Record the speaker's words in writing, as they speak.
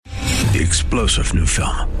The explosive new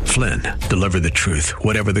film, Flynn, deliver the truth,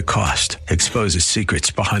 whatever the cost, exposes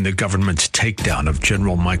secrets behind the government's takedown of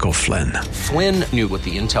General Michael Flynn. Flynn knew what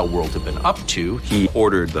the intel world had been up to. He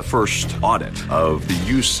ordered the first audit of the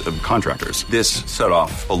use of contractors. This set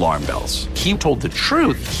off alarm bells. He told the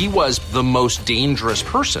truth. He was the most dangerous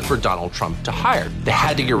person for Donald Trump to hire. They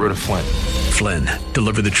had to get rid of Flynn. Flynn,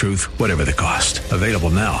 deliver the truth, whatever the cost. Available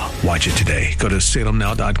now. Watch it today. Go to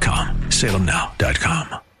salemnow.com.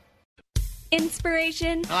 salemnow.com.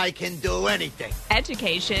 Inspiration. I can do anything.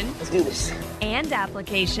 Education. Let's do this. And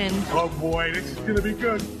application. Oh boy, this is going to be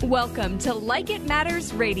good. Welcome to Like It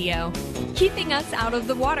Matters Radio. Keeping us out of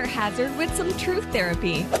the water hazard with some truth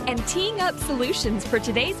therapy and teeing up solutions for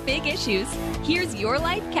today's big issues. Here's your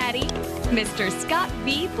life caddy, Mr. Scott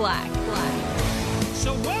V. Black.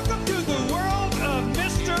 So welcome to the world of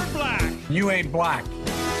Mr. Black. You ain't black.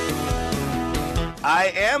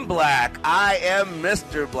 I am Black. I am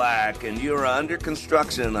Mr. Black, and you are under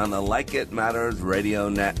construction on the Like It Matters Radio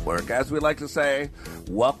Network. As we like to say,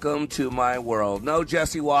 welcome to my world. No,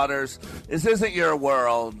 Jesse Waters, this isn't your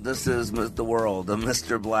world. This is the world of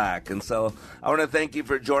Mr. Black. And so I want to thank you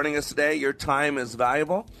for joining us today. Your time is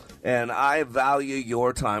valuable, and I value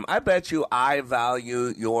your time. I bet you I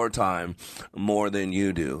value your time more than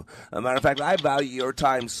you do. As a matter of fact, I value your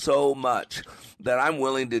time so much that I'm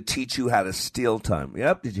willing to teach you how to steal time.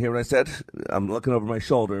 Yep, did you hear what I said? I'm looking over my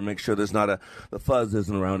shoulder and make sure there's not the fuzz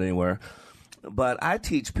isn't around anywhere. But I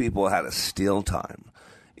teach people how to steal time.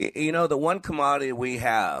 You know, the one commodity we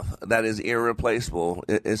have that is irreplaceable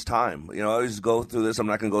is time. You know, I always go through this. I'm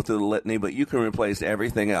not going to go through the litany, but you can replace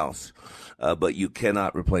everything else. But you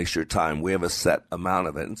cannot replace your time. We have a set amount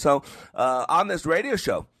of it. And so on this radio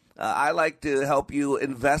show, I like to help you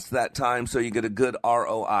invest that time so you get a good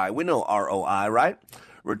ROI. We know ROI, right?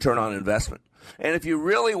 Return on investment. And if you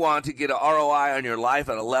really want to get an ROI on your life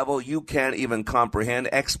at a level you can't even comprehend,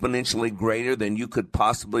 exponentially greater than you could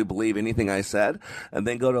possibly believe anything I said, and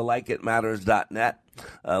then go to likeitmatters.net.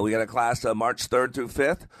 We got a class March 3rd through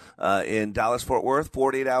 5th in Dallas-Fort Worth,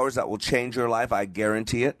 48 hours that will change your life. I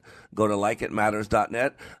guarantee it. Go to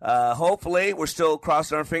likeitmatters.net. Hopefully, we're still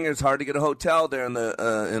crossing our fingers. It's hard to get a hotel there in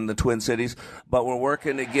the Twin Cities, but we're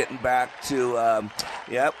working to getting back to.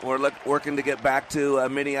 Working to get back to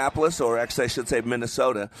Minneapolis, or actually, I should say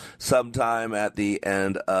Minnesota, sometime at the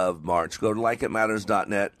end of March. Go to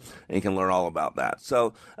likeitmatters.net, and you can learn all about that.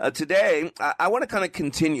 So today, I want to kind of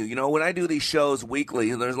continue. You know, when I do these shows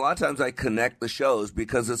weekly, there's a lot of times I connect the shows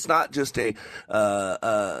because it's not just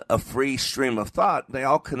a free stream of thought. They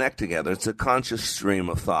all connect together. It's a conscious stream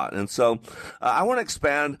of thought. And so I want to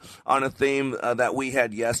expand on a theme that we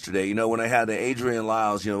had yesterday. You know, when I had Adrian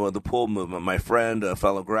Lyles, you know, of the Pool Movement, my friend, a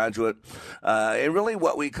fellow graduate, and really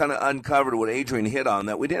what we kind of uncovered, what Adrian hit on,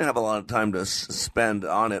 that we didn't have a lot of time to spend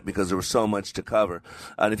on it because there was so much to cover.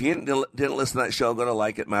 And if you didn't listen to that show, go to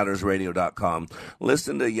likeitmattersradio.com.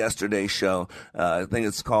 Listen to yesterday's show. I think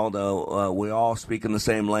it's called We All Speak in the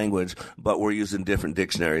Same Language, but we're using different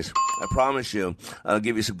dictionaries. I promise you, I'll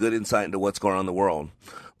give you some good insight into what's going on in the world.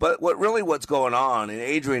 But what's going on, and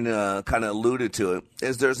Adrian kind of alluded to it,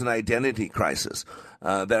 is there's an identity crisis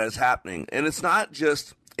that is happening. And it's not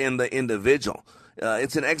just in the individual.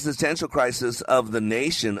 It's an existential crisis of the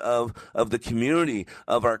nation, of the community,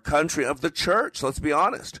 of our country, of the church, let's be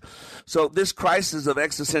honest. So this crisis of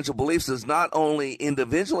existential beliefs is not only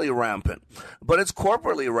individually rampant, but it's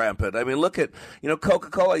corporately rampant. I mean, look at, you know,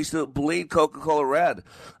 Coca-Cola. I used to bleed Coca-Cola red.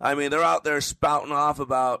 I mean, they're out there spouting off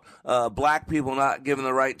about black people not given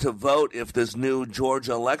the right to vote if this new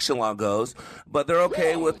Georgia election law goes, but they're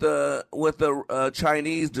okay with the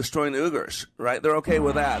Chinese destroying the Uyghurs, right? They're okay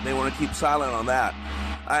with that. They want to keep silent on that.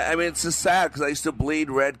 I mean, it's just sad because I used to bleed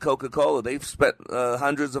red Coca-Cola. They've spent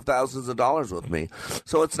hundreds of thousands of dollars with me.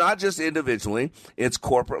 So it's not just individually, it's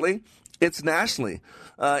corporately, it's nationally.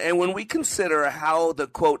 And when we consider how the,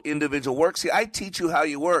 quote, individual works, see, I teach you how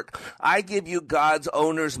you work. I give you God's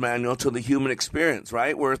owner's manual to the human experience,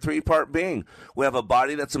 right? We're a three-part being. We have a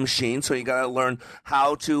body that's a machine, so you got to learn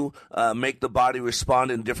how to make the body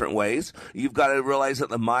respond in different ways. You've got to realize that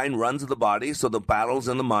the mind runs the body, so the battle's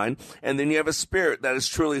in the mind. And then you have a spirit that is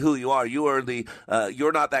truly who you are. You are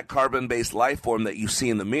you're not that carbon-based life form that you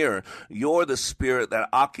see in the mirror. You're the spirit that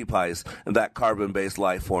occupies that carbon-based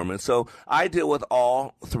life form. And so I deal with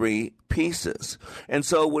all three pieces. And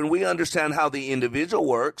so when we understand how the individual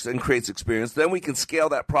works and creates experience, then we can scale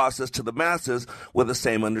that process to the masses with the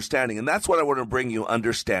same understanding. And that's what I want to bring you,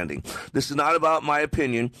 understanding. This is not about my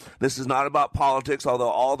opinion. This is not about politics, although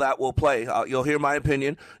all that will play. You'll hear my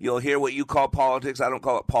opinion. You'll hear what you call politics. I don't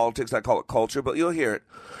call it politics. I call it culture, but you'll hear it.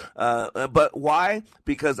 But why?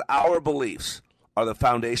 Because our beliefs are the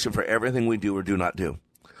foundation for everything we do or do not do.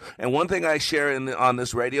 And one thing I share on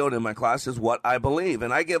this radio and in my class is what I believe.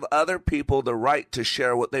 And I give other people the right to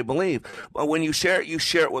share what they believe. But when you share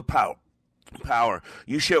it with power.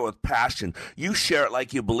 You share it with passion. You share it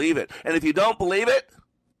like you believe it. And if you don't believe it,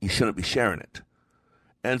 you shouldn't be sharing it.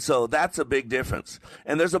 And so that's a big difference.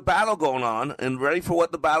 And there's a battle going on. And ready for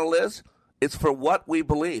what the battle is? It's for what we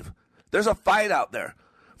believe. There's a fight out there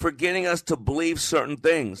for getting us to believe certain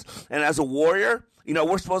things. And as a warrior,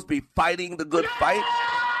 we're supposed to be fighting the good fight.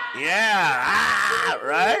 Yeah,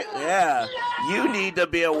 right? Yeah. You need to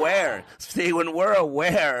be aware. See, when we're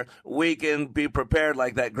aware, we can be prepared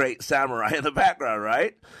like that great samurai in the background,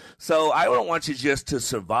 right? So I don't want you just to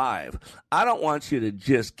survive. I don't want you to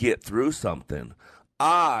just get through something.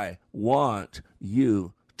 I want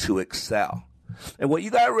you to excel. And what you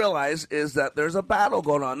got to realize is that there's a battle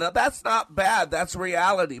going on. Now, that's not bad. That's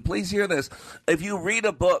reality. Please hear this. If you read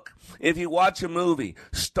a book, if you watch a movie,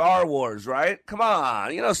 Star Wars, right? Come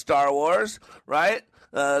on. Star Wars, right?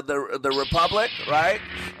 The Republic, right?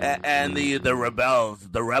 And the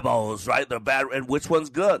rebels, right? They're bad. And which one's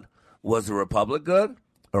good? Was the Republic good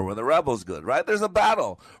or were the rebels good, right? There's a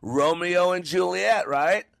battle. Romeo and Juliet,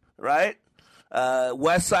 right? Right?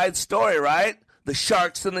 West Side Story, right? The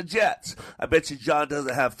Sharks and the Jets. I bet you John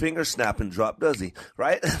doesn't have finger snap and drop, does he?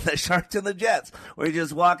 Right? The Sharks and the Jets. Where you're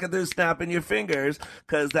just walking through snapping your fingers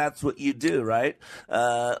because that's what you do, right?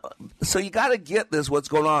 So you got to get this, what's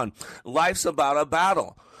going on. Life's about a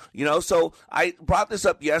battle. So I brought this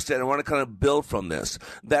up yesterday, and I want to kind of build from this,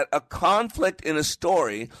 that a conflict in a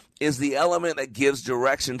story is the element that gives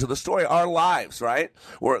direction to the story. Our lives, right?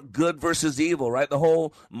 Or good versus evil, right? The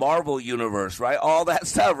whole Marvel universe, right? All that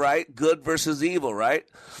stuff, right? Good versus evil, right?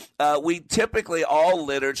 We typically, all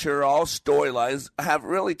literature, all storylines have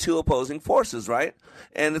really two opposing forces, right?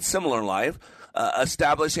 And it's similar in life.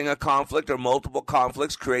 Establishing a conflict or multiple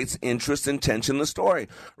conflicts creates interest and tension in the story,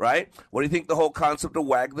 right? What do you think the whole concept of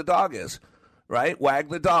wag the dog is? Right? Wag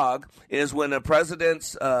the dog is when a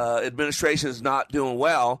president's administration is not doing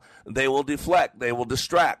well, they will deflect, they will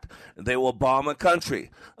distract, they will bomb a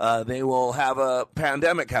country, they will have a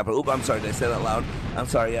pandemic happen. Oop, I'm sorry, did I say that loud? I'm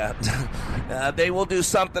sorry, yeah. They will do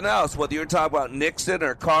something else, whether you're talking about Nixon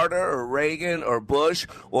or Carter or Reagan or Bush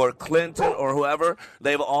or Clinton or whoever,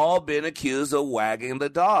 they've all been accused of wagging the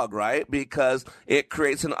dog, right? Because it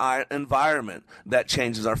creates an environment that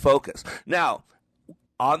changes our focus. Now,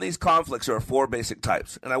 on these conflicts, there are four basic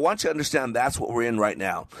types. And I want you to understand that's what we're in right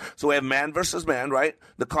now. So we have man versus man, right?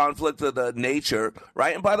 The conflict of the nature,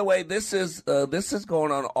 right? And by the way, this is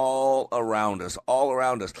going on all around us.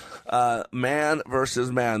 Man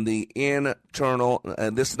versus man, the internal,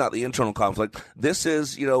 and this is not the internal conflict. This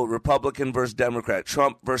is, Republican versus Democrat,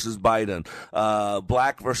 Trump versus Biden,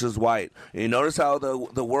 black versus white. And you notice how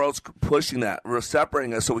the world's pushing that. We're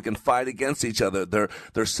separating us so we can fight against each other.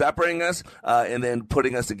 They're separating us and then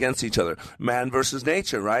putting us against each other. Man versus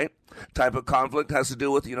nature, right? Type of conflict has to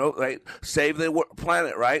do with, right? Save the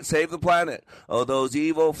planet, right? Save the planet. Oh, those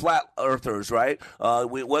evil flat earthers, right?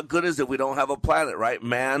 What good is it if we don't have a planet, right?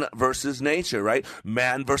 Man versus nature, right?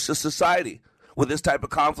 Man versus society. With this type of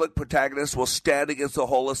conflict, protagonists will stand against the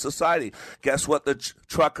whole of society. Guess what the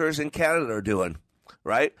truckers in Canada are doing,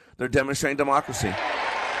 right? They're demonstrating democracy,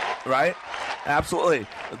 right? Absolutely.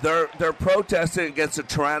 They're protesting against a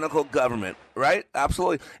tyrannical government, right?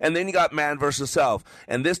 Absolutely. And then you got man versus self.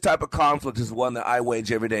 And this type of conflict is one that I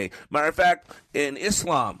wage every day. Matter of fact, in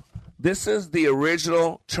Islam, this is the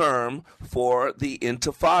original term for the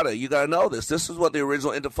intifada. You got to know this. This is what the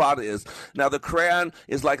original intifada is. Now, the Quran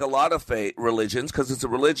is like a lot of religions, because it's a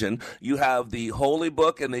religion. You have the holy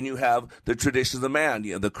book, and then you have the traditions of man.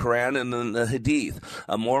 You have the Quran and then the Hadith.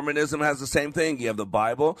 Mormonism has the same thing. You have the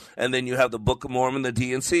Bible, and then you have the Book of Mormon, the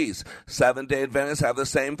D&Cs. Seventh-day Adventists have the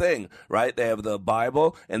same thing, right? They have the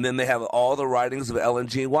Bible, and then they have all the writings of Ellen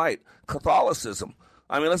G. White. Catholicism.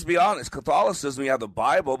 I mean, let's be honest. Catholicism, you have the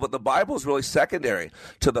Bible, but the Bible is really secondary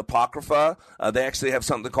to the Apocrypha. They actually have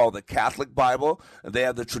something called the Catholic Bible. They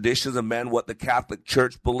have the traditions of men, what the Catholic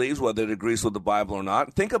Church believes, whether it agrees with the Bible or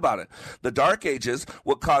not. Think about it. The Dark Ages,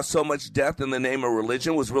 what caused so much death in the name of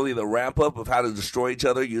religion was really the ramp-up of how to destroy each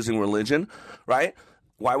other using religion, right?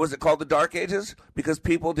 Why was it called the Dark Ages? Because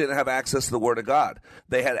people didn't have access to the Word of God.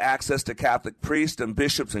 They had access to Catholic priests and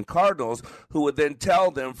bishops and cardinals who would then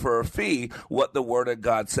tell them for a fee what the Word of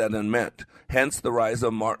God said and meant. Hence the rise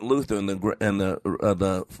of Martin Luther and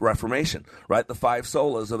the Reformation, right? The five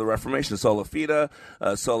solas of the Reformation: sola fide,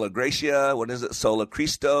 sola gratia, sola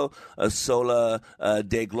Christo, sola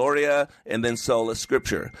Dei Gloria, and then sola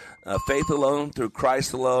Scripture. Faith alone, through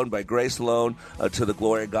Christ alone, by grace alone, to the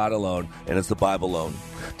glory of God alone, and it's the Bible alone.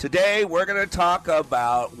 Today, we're going to talk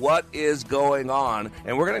about what is going on,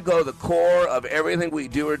 and we're going to go to the core of everything we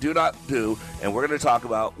do or do not do, and we're going to talk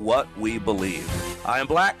about what we believe. I am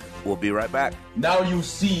Black. We'll be right back. Now you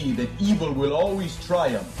see that evil will always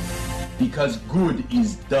triumph, because good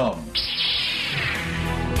is dumb.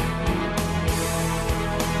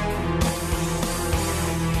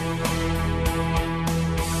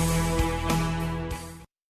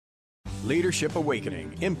 Leadership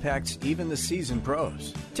Awakening impacts even the seasoned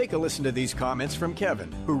pros. Take a listen to these comments from Kevin,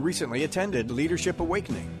 who recently attended Leadership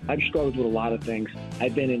Awakening. I've struggled with a lot of things.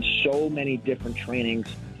 I've been in so many different trainings,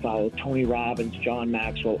 followed Tony Robbins, John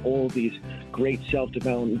Maxwell, all of these great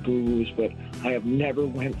self-development gurus, but I have never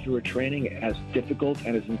went through a training as difficult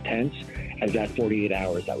and as intense as that 48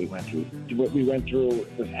 hours that we went through. What we went through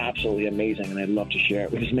was absolutely amazing, and I'd love to share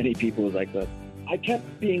it with as many people as I could. I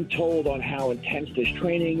kept being told on how intense this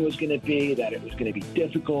training was going to be, that it was going to be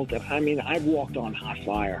difficult. And I mean, I've walked on hot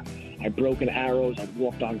fire. I've broken arrows. I've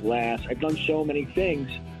walked on glass. I've done so many things.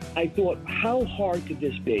 I thought, how hard could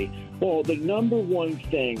this be? Well, the number one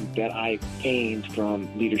thing that I gained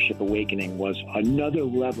from Leadership Awakening was another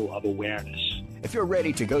level of awareness. If you're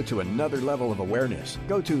ready to go to another level of awareness,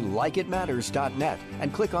 go to likeitmatters.net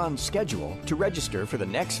and click on Schedule to register for the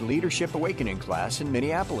next Leadership Awakening class in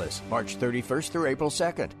Minneapolis, March 31st through April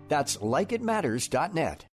 2nd. That's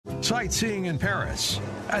likeitmatters.net. Sightseeing in Paris,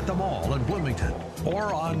 at the mall in Bloomington,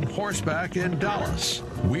 or on horseback in Dallas.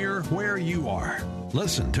 We're where you are.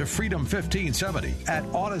 Listen to Freedom 1570 at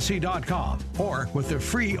Odyssey.com or with the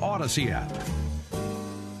free Odyssey app.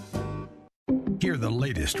 Hear the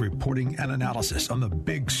latest reporting and analysis on the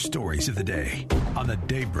big stories of the day on the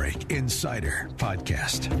Daybreak Insider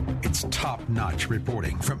podcast. It's top-notch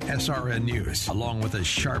reporting from SRN News, along with the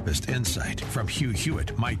sharpest insight from Hugh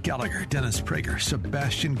Hewitt, Mike Gallagher, Dennis Prager,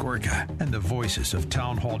 Sebastian Gorka, and the voices of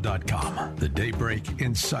townhall.com. The Daybreak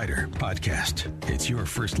Insider podcast. It's your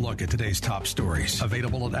first look at today's top stories.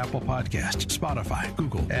 Available at Apple Podcasts, Spotify,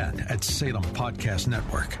 Google, and at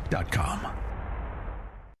SalemPodcastNetwork.com.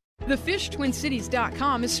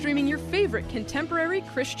 TheFishTwinCities.com is streaming your favorite contemporary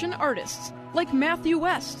Christian artists like Matthew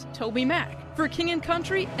West, Toby Mac, For King and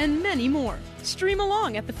Country, and many more. Stream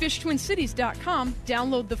along at TheFishTwinCities.com,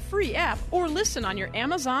 download the free app, or listen on your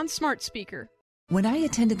Amazon smart speaker. When I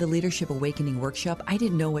attended the Leadership Awakening workshop, I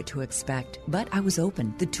didn't know what to expect, but I was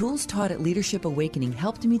open. The tools taught at Leadership Awakening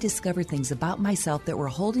helped me discover things about myself that were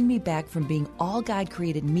holding me back from being all God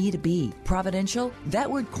created me to be. Providential?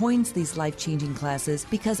 That word coins these life-changing classes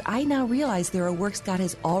because I now realize there are works God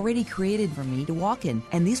has already created for me to walk in,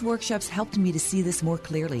 and these workshops helped me to see this more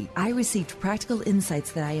clearly. I received practical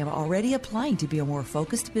insights that I am already applying to be a more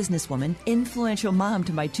focused businesswoman, influential mom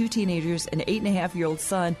to my 2 teenagers, an 8.5-year-old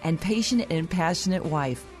son, and patient and passionate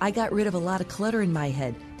wife. I got rid of a lot of clutter in my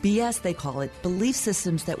head. BS, they call it, belief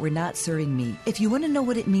systems that were not serving me. If you want to know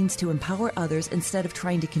what it means to empower others instead of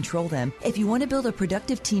trying to control them, if you want to build a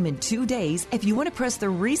productive team in 2 days, if you want to press the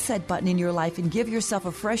reset button in your life and give yourself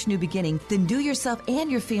a fresh new beginning, then do yourself and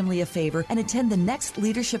your family a favor and attend the next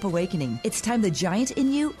Leadership Awakening. It's time the giant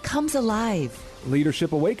in you comes alive.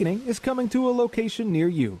 Leadership Awakening is coming to a location near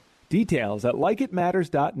you. Details at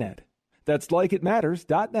likeitmatters.net. That's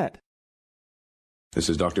likeitmatters.net. This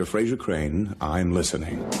is Dr. Fraser Crane. I'm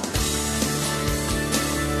listening.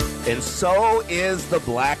 And so is the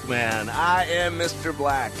Black Man. I am Mr.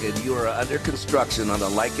 Black, and you are under construction on the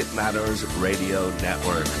Like It Matters radio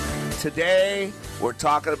network. Today, we're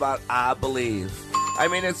talking about I Believe. I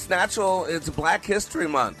mean, it's natural. It's Black History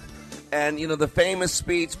Month. And, you know, the famous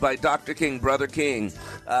speech by Dr. King, Brother King,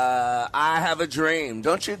 I have a dream.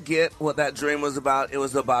 Don't you get what that dream was about? It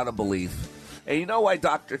was about a belief. And you know why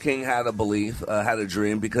Dr. King had a belief, had a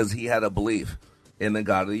dream? Because he had a belief in the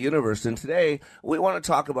God of the universe. And today, we want to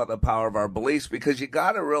talk about the power of our beliefs because you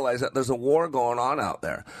got to realize that there's a war going on out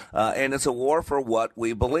there. And it's a war for what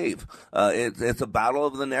we believe. It's a battle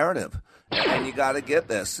of the narrative. And you got to get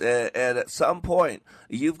this. And at some point,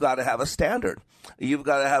 you've got to have a standard. You've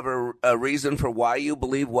got to have a reason for why you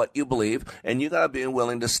believe what you believe, and you got to be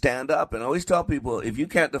willing to stand up. And I always tell people, if you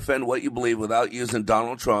can't defend what you believe without using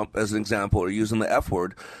Donald Trump as an example or using the F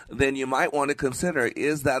word, then you might want to consider,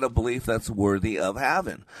 is that a belief that's worthy of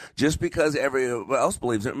having? Just because everyone else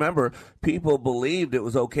believes it. Remember, people believed it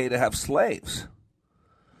was okay to have slaves.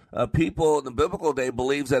 People in the biblical day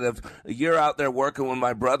believes that if you're out there working with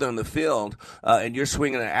my brother in the field and you're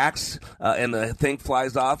swinging an axe and the thing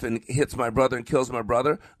flies off and hits my brother and kills my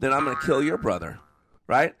brother, then I'm going to kill your brother.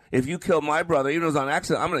 Right? If you kill my brother, even if it was on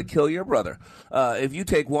accident, I'm going to kill your brother. If you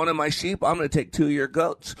take one of my sheep, I'm going to take 2 of your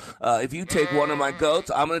goats. If you take one of my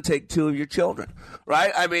goats, I'm going to take 2 of your children.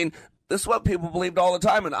 Right? I mean, This is what people believed all the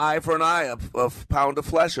time, an eye for an eye, a pound of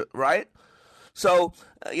flesh, right? So,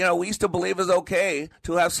 we used to believe it was okay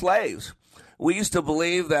to have slaves. We used to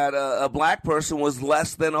believe that a black person was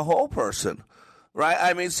less than a whole person, right?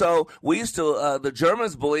 I mean, so we used to, the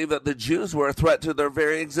Germans believed that the Jews were a threat to their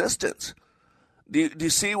very existence. Do you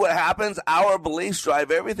see what happens? Our beliefs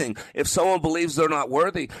drive everything. If someone believes they're not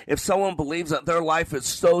worthy, if someone believes that their life is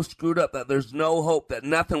so screwed up that there's no hope, that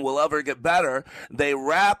nothing will ever get better, they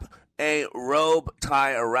wrap a robe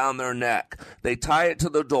tie around their neck. They tie it to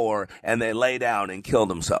the door, and they lay down and kill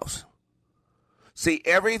themselves. See,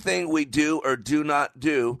 everything we do or do not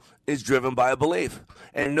do is driven by a belief.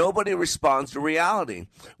 And nobody responds to reality.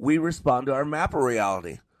 We respond to our map of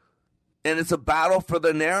reality. And it's a battle for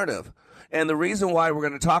the narrative. And the reason why we're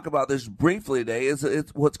going to talk about this briefly today is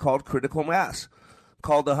it's what's called critical mass,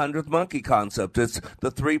 called the 100th monkey concept. It's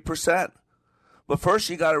the 3%. But first,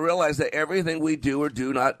 you got to realize that everything we do or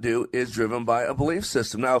do not do is driven by a belief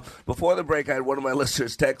system. Now, before the break, I had one of my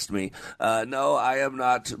listeners text me, no, I am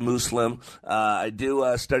not Muslim. I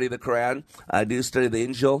do study the Quran. I do study the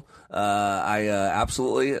Injil.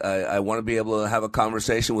 I want to be able to have a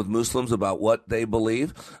conversation with Muslims about what they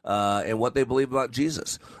believe and what they believe about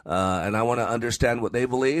Jesus. And I want to understand what they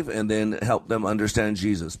believe and then help them understand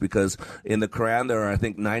Jesus. Because in the Quran, there are, I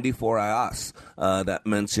think, 94 ayahs that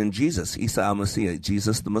mention Jesus, Isa al-Masih,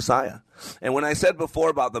 Jesus the Messiah. And when I said before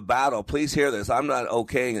about the battle, please hear this. I'm not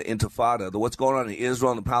okaying intifada. What's going on in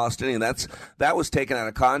Israel and the Palestinian, that was taken out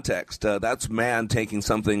of context. That's man taking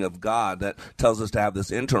something of God that tells us to have this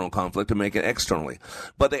internal conflict to make it externally.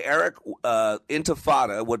 But the Arabic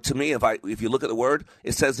intifada, what to me, if you look at the word,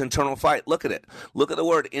 it says internal fight. Look at it. Look at the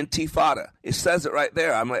word intifada. It says it right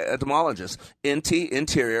there. I'm an etymologist.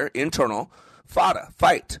 Interior, internal, fada,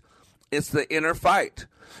 fight. It's the inner fight.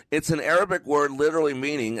 It's an Arabic word literally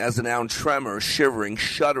meaning, as a noun, tremor, shivering,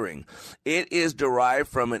 shuddering. It is derived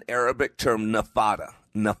from an Arabic term,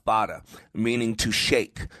 nafada, meaning to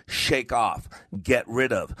shake, shake off, get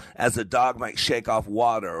rid of, as a dog might shake off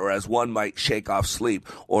water, or as one might shake off sleep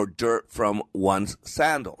or dirt from one's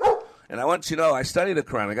sandal. And I want you to know, I study the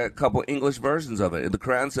Quran. I got a couple English versions of it. The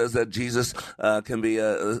Quran says that Jesus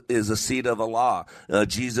is a seed of Allah.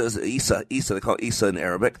 Jesus, Isa, they call it Isa in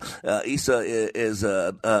Arabic. Isa is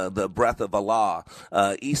the breath of Allah.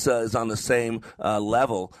 Isa is on the same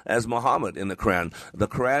level as Muhammad in the Quran. The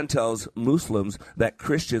Quran tells Muslims that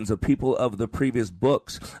Christians, or people of the previous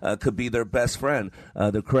books, could be their best friend.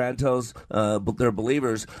 The Quran tells their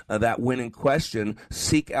believers that when in question,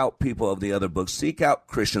 seek out people of the other books, seek out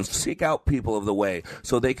Christians, seek out people of the way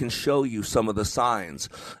so they can show you some of the signs.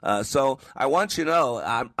 So I want you to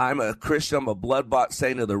know I'm a Christian. I'm a blood-bought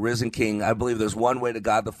saint of the risen King. I believe there's one way to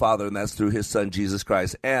God the Father, and that's through his Son, Jesus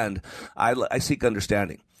Christ. And I seek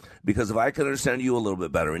understanding. Because if I can understand you a little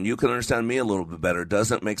bit better and you can understand me a little bit better, it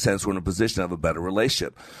doesn't make sense. We're in a position to have a better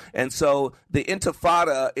relationship. And so the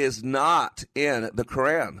intifada is not in the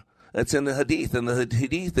Quran. It's in the Hadith, and the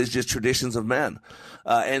Hadith is just traditions of men.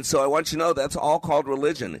 And so I want you to know that's all called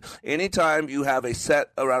religion. Anytime you have a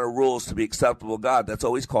set amount of rules to be acceptable to God, that's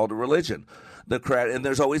always called a religion. The Quran, and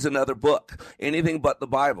there's always another book, anything but the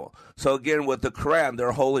Bible. So again, with the Quran,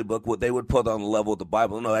 their holy book, what they would put on the level of the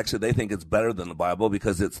Bible. No, actually, they think it's better than the Bible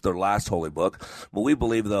because it's their last holy book. But we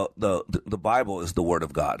believe the Bible is the Word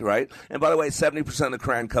of God, right? And by the way, 70% of the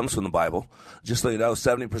Quran comes from the Bible. Just so you know,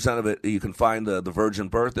 70% of it, you can find the virgin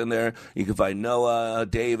birth in there. You can find Noah,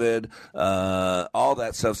 David, all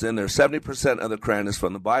that stuff's in there. 70% of the Quran is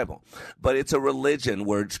from the Bible. But it's a religion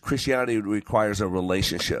where Christianity requires a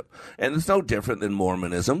relationship. And it's no different than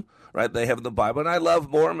Mormonism, right? They have the Bible, and I love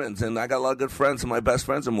Mormons, and I got a lot of good friends, and my best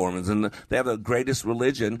friends are Mormons, and they have the greatest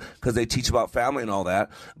religion because they teach about family and all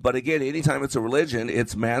that. But again, anytime it's a religion,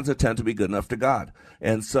 it's man's attempt to be good enough to God.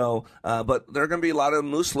 And so, but there are going to be a lot of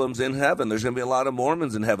Muslims in heaven. There's going to be a lot of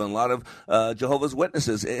Mormons in heaven, a lot of Jehovah's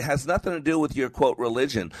Witnesses. It has nothing to do with your, quote,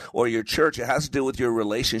 religion or your church. It has to do with your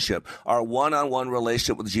relationship, our one-on-one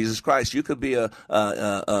relationship with Jesus Christ. You could be a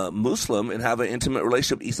Muslim and have an intimate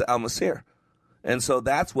relationship with Isa al-Masih. And so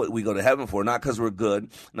that's what we go to heaven for, not because we're good,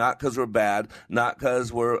 not because we're bad, not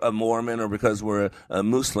because we're a Mormon or because we're a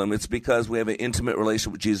Muslim. It's because we have an intimate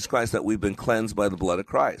relationship with Jesus Christ, that we've been cleansed by the blood of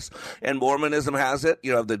Christ. And Mormonism has it.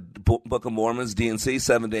 You have the Book of Mormons, D&C,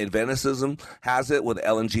 Seventh-day Adventism has it with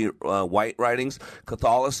Ellen G. White writings.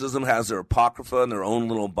 Catholicism has their Apocrypha and their own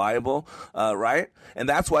little Bible, right? And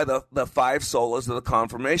that's why the five solas of the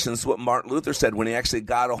confirmation. This is what Martin Luther said when he actually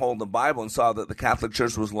got a hold of the Bible and saw that the Catholic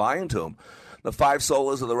Church was lying to him. The five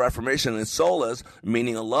solas of the Reformation, and solas,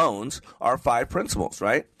 meaning alones, are five principles,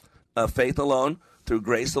 right? Faith alone, through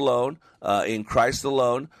grace alone, in Christ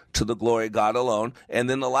alone, to the glory of God alone. And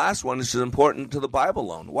then the last one is important, to the Bible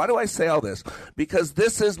alone. Why do I say all this? Because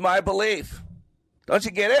this is my belief. Don't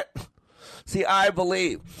you get it? See, I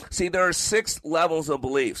believe. See, there are 6 levels of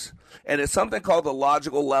beliefs, and it's something called the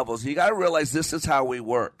logical levels. You got to realize this is how we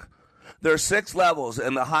work. There are 6 levels,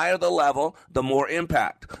 and the higher the level, the more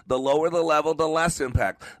impact. The lower the level, the less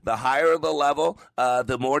impact. The higher the level,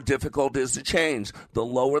 the more difficult it is to change. The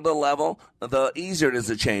lower the level, the easier it is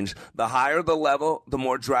to change. The higher the level, the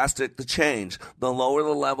more drastic the change. The lower the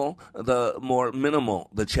level, the more minimal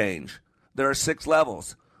the change. There are 6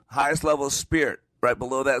 levels. Highest level is spirit. Right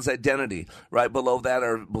below that is identity. Right below that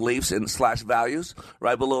are beliefs and / values.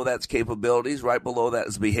 Right below that's capabilities. Right below that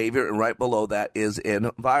is behavior. And right below that is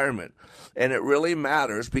environment. And it really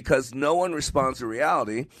matters because no one responds to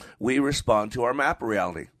reality. We respond to our map of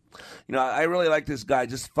reality. You know, I really like this guy. I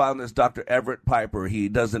just found this Dr. Everett Piper. He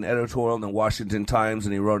does an editorial in the Washington Times,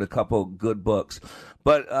 and he wrote a couple good books.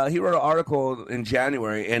 But he wrote an article in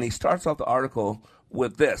January, and he starts off the article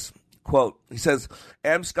with this. Quote, he says,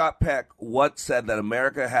 M. Scott Peck once said that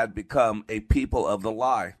America had become a people of the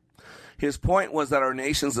lie. His point was that our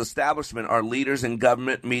nation's establishment, our leaders in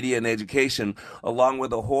government, media, and education, along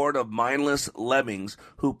with a horde of mindless lemmings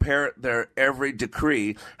who parrot their every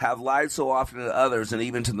decree, have lied so often to others and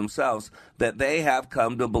even to themselves that they have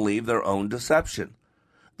come to believe their own deception.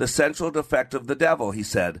 The central defect of the devil, he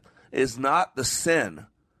said, is not the sin,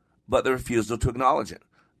 but the refusal to acknowledge it.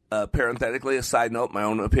 Parenthetically, a side note, my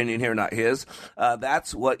own opinion here, not his.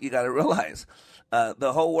 That's what you got to realize.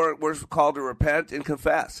 The whole word, we're called to repent and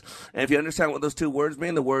confess. And if you understand what those 2 words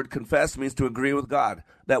mean, the word confess means to agree with God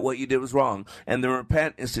that what you did was wrong. And the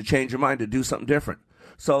repent is to change your mind, to do something different.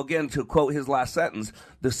 So again, to quote his last sentence,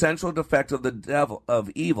 the central defect of the devil, of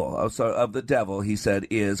the devil, he said,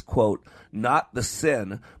 is, quote, not the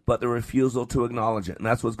sin, but the refusal to acknowledge it. And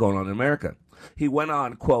that's what's going on in America. He went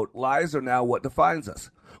on, quote, lies are now what defines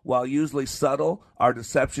us. While usually subtle, our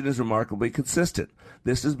deception is remarkably consistent.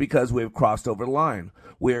 This is because we have crossed over the line.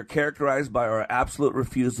 We are characterized by our absolute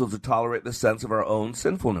refusal to tolerate the sense of our own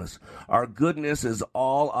sinfulness. Our goodness is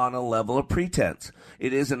all on a level of pretense.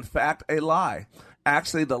 It is, in fact, a lie.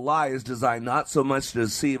 Actually, the lie is designed not so much to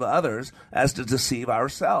deceive others as to deceive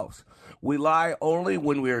ourselves. We lie only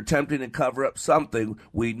when we are attempting to cover up something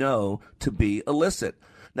we know to be illicit.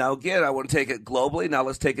 Now, again, I want to take it globally. Now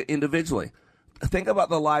let's take it individually. Think about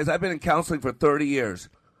the lies. I've been in counseling for 30 years.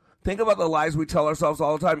 Think about the lies we tell ourselves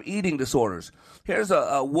all the time. Eating disorders. Here's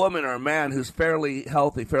a woman or a man who's fairly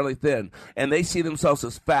healthy, fairly thin, and they see themselves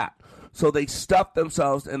as fat. So they stuff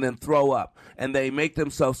themselves and then throw up. And they make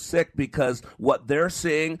themselves sick because what they're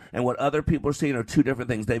seeing and what other people are seeing are 2 different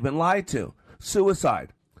things. They've been lied to.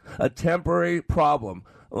 Suicide. A temporary problem,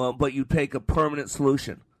 but you take a permanent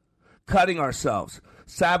solution. Cutting ourselves.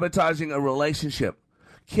 Sabotaging a relationship.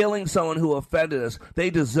 Killing someone who offended us. They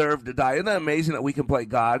deserve to die. Isn't that amazing that we can play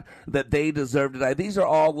God, that they deserve to die? These are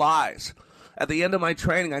all lies. At the end of my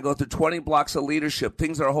training, I go through 20 blocks of leadership,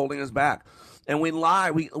 things that are holding us back. And we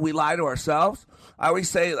lie. We lie to ourselves. I always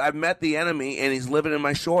say, I've met the enemy and he's living in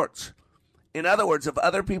my shorts. In other words, if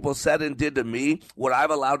other people said and did to me what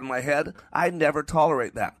I've allowed in my head, I never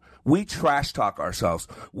tolerate that. We trash talk ourselves.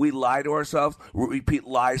 We lie to ourselves. We repeat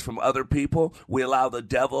lies from other people. We allow the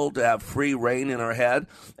devil to have free reign in our head.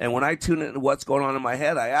 And when I tune into what's going on in my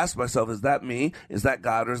head, I ask myself, is that me? Is that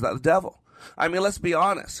God? Or is that the devil? I mean, let's be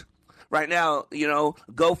honest. Right now, you know,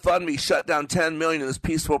 GoFundMe shut down 10 million in this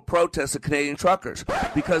peaceful protest of Canadian truckers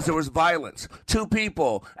because there was violence. 2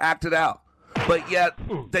 people acted out. But yet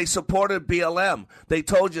they supported BLM. They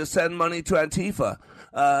told you to send money to Antifa.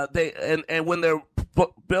 And when their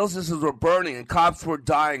businesses were burning and cops were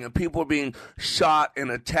dying and people were being shot and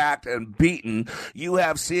attacked and beaten, you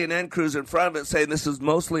have CNN crews in front of it saying this is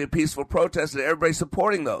mostly a peaceful protest and everybody's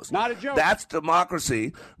supporting those. Not a joke. That's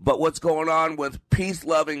democracy. But what's going on with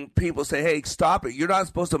peace-loving people say, hey, stop it. You're not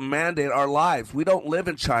supposed to mandate our lives. We don't live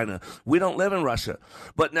in China. We don't live in Russia.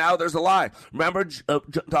 But now there's a lie. Remember,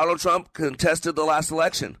 Donald Trump contested the last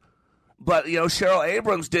election. But, you know, Cheryl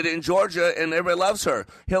Abrams did it in Georgia, and everybody loves her.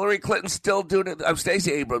 Hillary Clinton still doing it.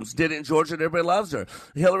 Stacey Abrams did it in Georgia, and everybody loves her.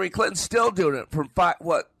 Hillary Clinton still doing it from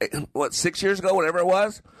 6 years ago, whatever it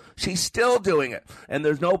was? She's still doing it, and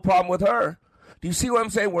there's no problem with her. Do you see what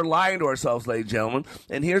I'm saying? We're lying to ourselves, ladies and gentlemen.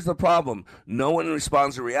 And here's the problem. No one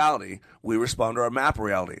responds to reality. We respond to our map of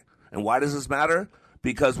reality. And why does this matter?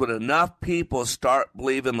 Because when enough people start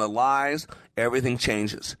believing the lies, everything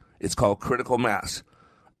changes. It's called critical mass.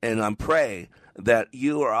 And I pray that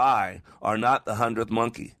you or I are not the 100th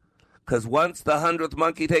monkey. Because once the 100th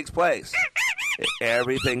monkey takes place,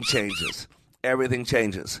 everything changes. everything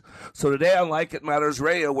changes. So today on Like It Matters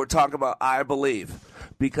Radio, we're talking about I believe,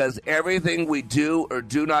 because everything we do or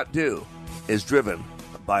do not do is driven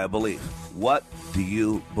by a belief. What do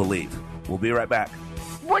you believe? We'll be right back.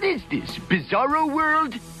 What is this, bizarro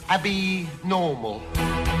world? Abby normal.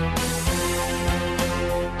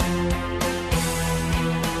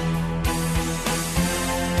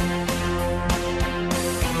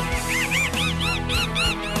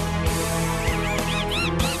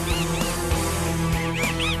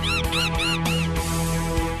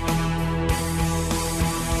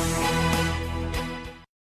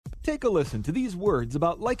 Take a listen to these words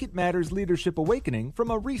about Like It Matters Leadership Awakening from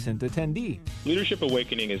a recent attendee. Leadership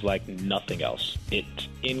Awakening is like nothing else. It's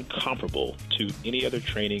incomparable to any other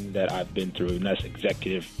training that I've been through, and that's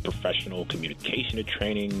executive, professional communication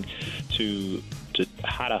training to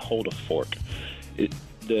how to hold a fork.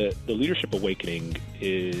 The Leadership Awakening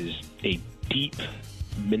is a deep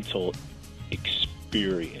mental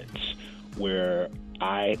experience where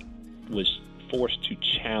I was forced to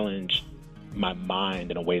challenge my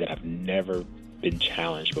mind in a way that I've never been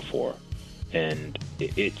challenged before, and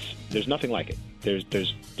there's nothing like it.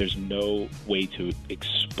 There's no way to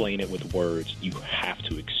explain it with words. You have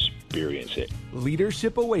to experience it.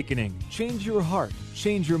 Leadership Awakening. Change your heart,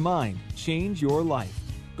 change your mind, change your life.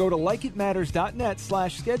 Go to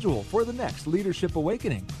likeitmatters.net/schedule for the next Leadership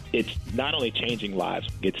Awakening. It's not only changing lives,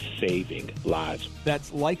 it's saving lives.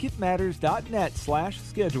 That's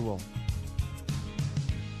likeitmatters.net/schedule.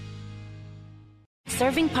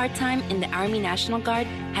 Serving part-time in the Army National Guard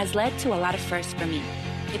has led to a lot of firsts for me.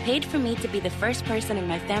 It paid for me to be the first person in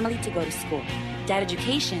my family to go to school. That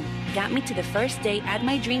education got me to the first day at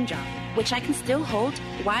my dream job, which I can still hold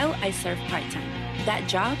while I serve part-time. That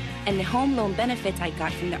job and the home loan benefits I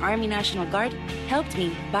got from the Army National Guard helped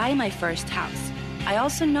me buy my first house. I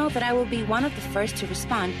also know that I will be one of the first to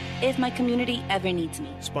respond if my community ever needs me.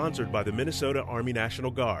 Sponsored by the Minnesota Army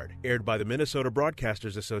National Guard. Aired by the Minnesota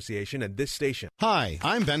Broadcasters Association and this station. Hi,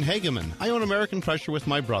 I'm Ben Hageman. I own American Pressure with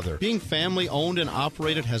my brother. Being family-owned and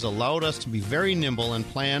operated has allowed us to be very nimble and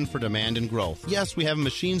plan for demand and growth. Yes, we have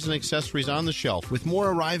machines and accessories on the shelf, with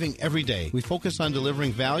more arriving every day. We focus on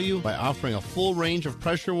delivering value by offering a full range of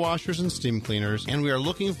pressure washers and steam cleaners, and we are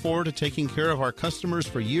looking forward to taking care of our customers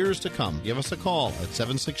for years to come. Give us a call at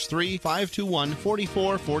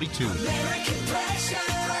 763-521-4442. American Pressure.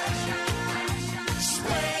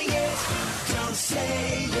 Sway it, don't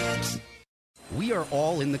say it. We are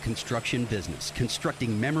all in the construction business,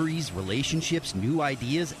 constructing memories, relationships, new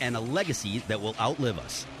ideas, and a legacy that will outlive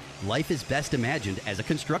us. Life is best imagined as a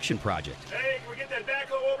construction project. Hey, can we get that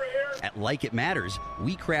backhoe over here? At Like It Matters,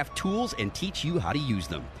 we craft tools and teach you how to use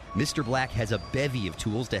them. Mr. Black has a bevy of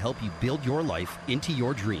tools to help you build your life into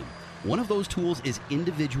your dream. One of those tools is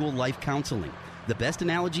individual life counseling. The best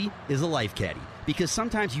analogy is a life caddy, because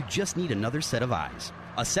sometimes you just need another set of eyes.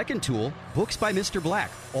 A second tool, Books by Mr. Black,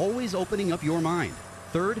 always opening up your mind.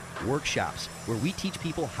 Third, workshops, where we teach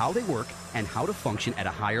people how they work and how to function at a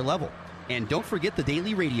higher level. And don't forget the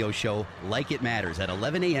daily radio show, Like It Matters, at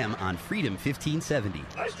 11 a.m. on Freedom 1570.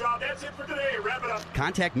 Nice job. That's it for today. Wrap it up.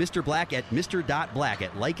 Contact Mr. Black at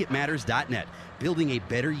mr.black@likeitmatters.net. Building a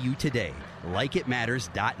better you today.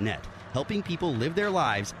 Likeitmatters.net. Helping people live their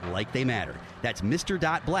lives like they matter. That's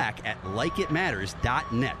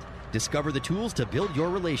mr.black@likeitmatters.net. Discover the tools to build your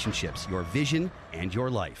relationships, your vision, and your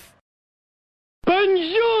life.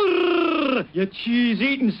 Bonjour, you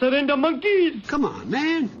cheese-eating surrender monkeys. Come on,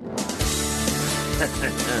 man.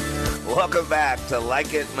 Welcome back to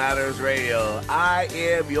Like It Matters Radio. I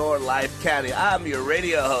am your life caddy. I'm your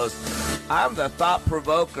radio host. I'm the thought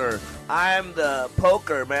provoker. I'm the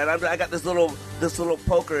poker, man. I got this little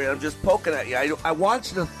poker, and I'm just poking at you. I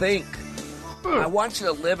want you to think. I want you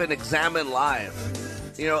to live an examined life.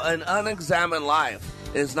 You know, an unexamined life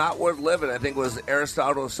is not worth living. I think it was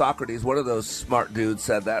Aristotle or Socrates, one of those smart dudes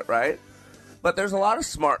said that, right? But there's a lot of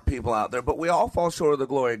smart people out there, but we all fall short of the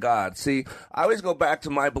glory of God. See, I always go back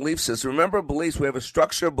to my belief system. Remember beliefs, we have a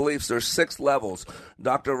structure of beliefs. There's 6 levels.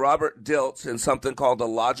 Dr. Robert Dilts, in something called the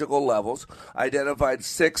logical levels, identified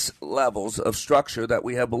 6 levels of structure that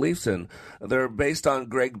we have beliefs in. They're based on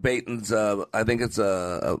Greg Baton's, I think it's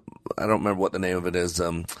I don't remember what the name of it is,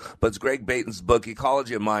 but it's Greg Baton's book,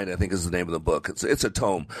 Ecology of Mind, I think is the name of the book. It's a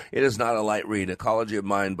tome. It is not a light read, Ecology of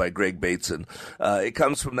Mind by Greg Baton. It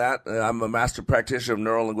comes from that. I'm a master master practitioner of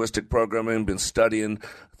neuro-linguistic programming, been studying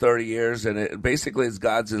 30 years, and it basically is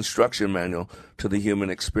God's instruction manual to the human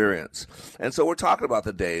experience. And so we're talking about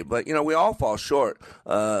the day, but, we all fall short.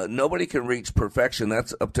 Nobody can reach perfection.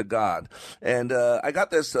 That's up to God. And I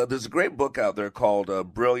got this, there's a great book out there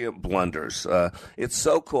called Brilliant Blunders. It's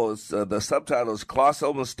so cool. The subtitle is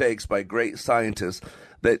Colossal Mistakes by Great Scientists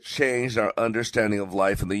that changed our understanding of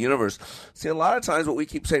life and the universe. See, a lot of times what we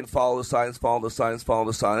keep saying, follow the science, follow the science, follow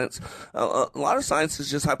the science. A lot of science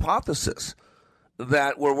is just hypothesis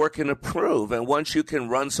that we're working to prove. And once you can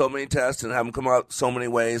run so many tests and have them come out so many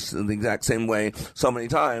ways, in the exact same way, so many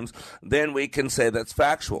times, then we can say that's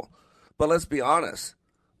factual. But let's be honest.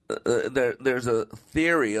 There's a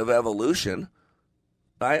theory of evolution,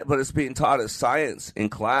 right? But it's being taught as science in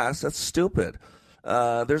class. That's stupid.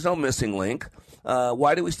 There's no missing link.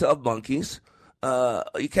 Why do we still have monkeys?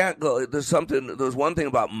 You can't go. There's one thing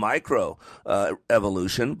about micro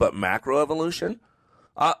evolution, but macro evolution.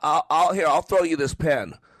 I'll throw you this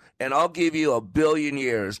pen, and I'll give you 1 billion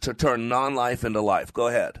years to turn non-life into life. Go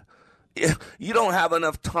ahead. You don't have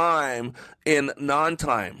enough time in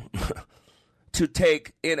non-time to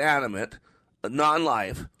take inanimate,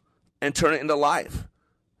 non-life, and turn it into life.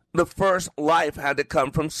 The first life had to come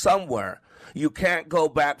from somewhere. You can't go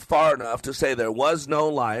back far enough to say there was no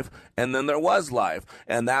life and then there was life.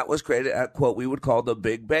 And that was created at what we would call the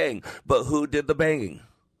Big Bang. But who did the banging?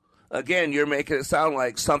 Again, you're making it sound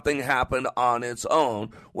like something happened on its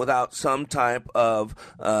own without some type of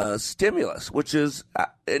stimulus, which is,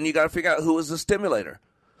 and you got to figure out who is the stimulator.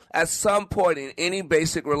 At some point in any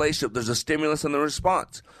basic relationship, there's a stimulus and the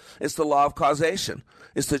response. It's the law of causation.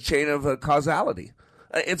 It's the chain of causality.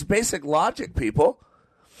 It's basic logic, people.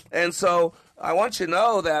 And so I want you to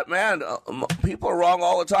know that, man, people are wrong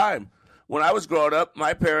all the time. When I was growing up,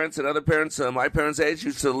 my parents and other parents my parents' age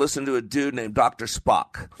used to listen to a dude named Dr.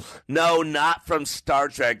 Spock. No, not from Star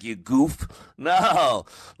Trek, you goof. No,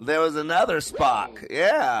 there was another Spock.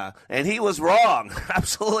 Yeah, and he was wrong,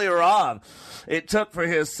 absolutely wrong. It took for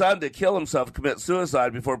his son to kill himself, commit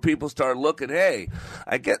suicide, before people started looking, hey,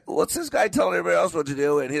 what's this guy telling everybody else what to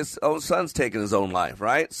do, and his own son's taking his own life,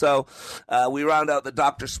 right? So we round out that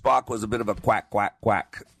Dr. Spock was a bit of a quack, quack,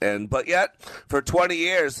 quack. But yet, for 20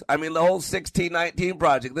 years, the whole 1619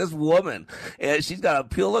 Project, this woman, she's got a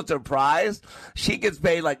Pulitzer Prize. She gets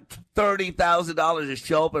paid like $30,000 to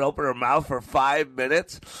show up and open her mouth for 5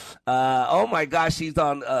 minutes. Oh my gosh, she's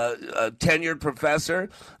on a tenured professor.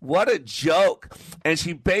 What a joke. And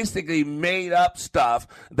she basically made up stuff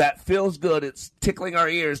that feels good. It's tickling our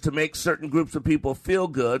ears to make certain groups of people feel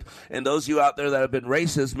good. And those of you out there that have been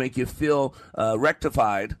racist make you feel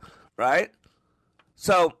rectified, right?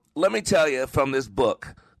 So let me tell you from this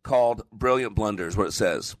book called Brilliant Blunders, where it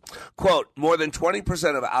says, quote, more than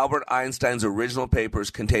 20% of Albert Einstein's original papers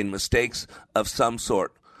contain mistakes of some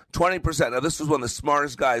sort. 20%. Now, this was one of the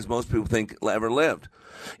smartest guys most people think ever lived.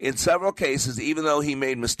 In several cases, even though he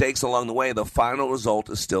made mistakes along the way, the final result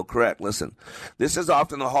is still correct. Listen, this is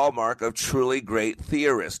often the hallmark of truly great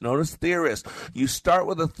theorists. Notice theorists. You start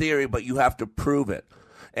with a theory, but you have to prove it.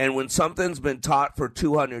 And when something's been taught for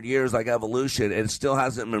 200 years, like evolution, and it still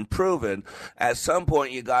hasn't been proven, at some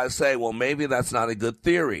point you got to say, well, maybe that's not a good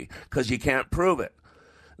theory because you can't prove it.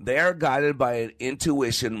 They're guided by an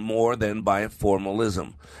intuition more than by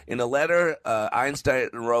formalism. In a letter Einstein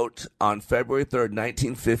wrote on February 3rd,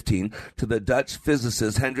 1915, to the Dutch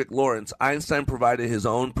physicist Hendrik Lorentz, Einstein provided his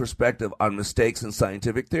own perspective on mistakes in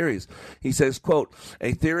scientific theories. He says, quote,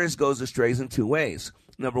 a theorist goes astray in two ways.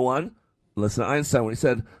 Number one, listen to Einstein when he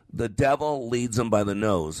said, the devil leads him by the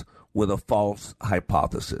nose with a false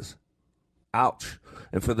hypothesis. Ouch.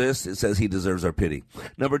 And for this, it says he deserves our pity.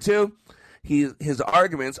 Number two, his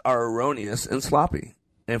arguments are erroneous and sloppy.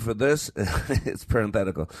 And for this, it's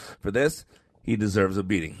parenthetical. For this, he deserves a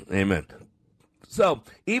beating. Amen. So,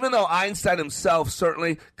 even though Einstein himself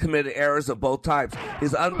certainly committed errors of both types,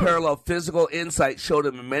 his unparalleled physical insight showed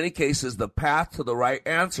him in many cases the path to the right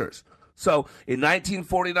answers. So, in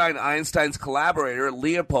 1949, Einstein's collaborator,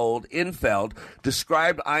 Leopold Infeld,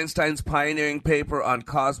 described Einstein's pioneering paper on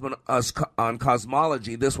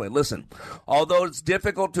cosmology this way. Listen, although it's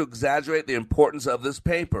difficult to exaggerate the importance of this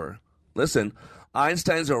paper, listen,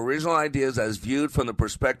 Einstein's original ideas as viewed from the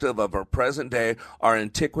perspective of our present day are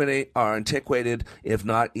antiquated, if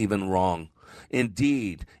not even wrong.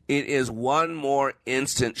 Indeed, it is one more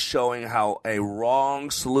instance showing how a wrong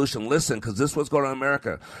solution, listen, because this was going on in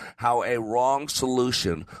America, how a wrong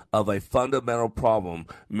solution of a fundamental problem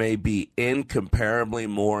may be incomparably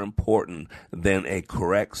more important than a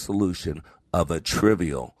correct solution of a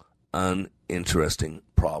trivial, uninteresting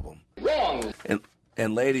problem. Wrong. And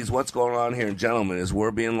And ladies, what's going on here, and gentlemen, is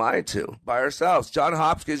we're being lied to by ourselves. Johns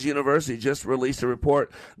Hopkins University just released a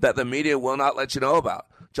report that the media will not let you know about.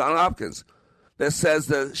 Johns Hopkins, that says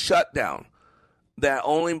the shutdown that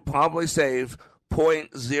only probably saved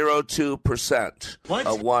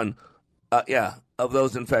 0.02% of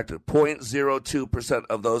those infected. 0.02%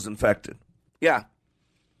 of those infected. Yeah.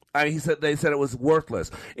 I mean, they said it was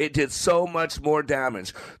worthless. It did so much more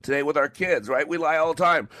damage. Today with our kids, right? We lie all the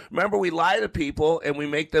time. Remember, we lie to people and we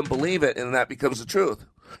make them believe it, and that becomes the truth.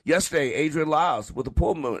 Yesterday, Adrian Lyles with the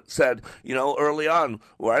Pull Movement said, early on,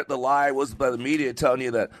 right, the lie was by the media telling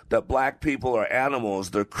you that black people are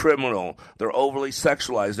animals, they're criminal, they're overly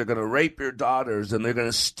sexualized, they're going to rape your daughters, and they're going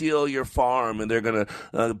to steal your farm, and they're going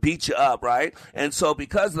to beat you up, right? And so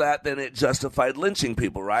because of that, then it justified lynching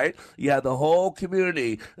people, right? You had the whole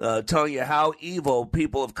community telling you how evil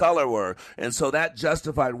people of color were, and so that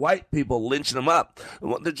justified white people lynching them up.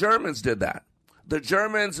 The Germans did that. The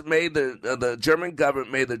Germans made the German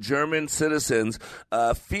government made the German citizens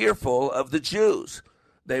fearful of the Jews.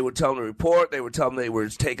 They would tell them to report. They would tell them they were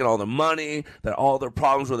taking all the money, that all their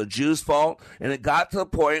problems were the Jews' fault. And it got to the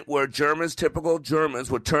point where typical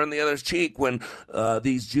Germans, would turn the other cheek when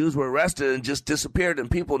these Jews were arrested and just disappeared,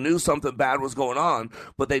 and people knew something bad was going on,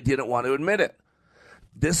 but they didn't want to admit it.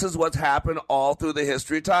 This is what's happened all through the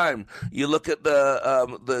history of time. You look at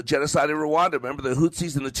the genocide in Rwanda. Remember the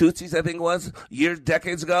Hutsis and the Tutsis, I think it was,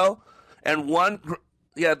 decades ago? And the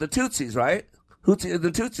Tutsis, right?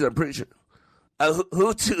 The Tutsis, I'm pretty sure.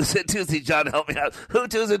 Hutus and Tutsis, John, help me out.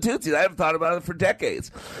 Hutus and Tutsis, I haven't thought about it for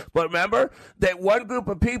decades. But remember that one group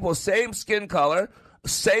of people, same skin color,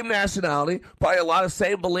 same nationality, probably a lot of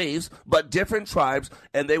same beliefs, but different tribes,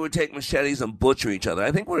 and they would take machetes and butcher each other.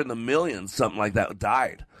 I think we're in the millions, something like that,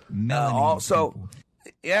 died. And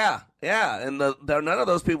none of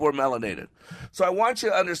those people were melanated. So I want you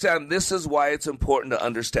to understand this is why it's important to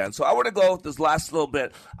understand. So I want to go with this last little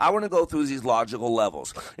bit. I want to go through these logical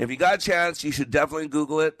levels. If you got a chance, you should definitely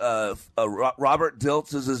Google it. Robert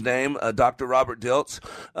Dilts is his name, Dr. Robert Dilts.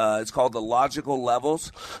 It's called The Logical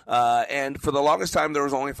Levels. And for the longest time, there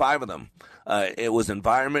was only 5 of them. It was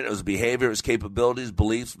environment, it was behavior, it was capabilities,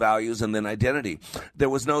 beliefs, values, and then identity. There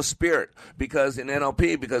was no spirit because in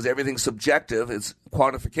NLP, because everything's subjective, it's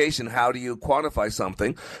quantification. How do you quantify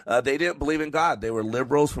something? They didn't believe in God. They were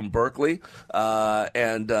liberals from Berkeley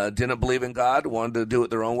and didn't believe in God, wanted to do it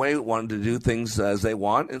their own way, wanted to do things as they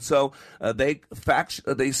want. And so they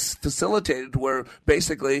facilitated where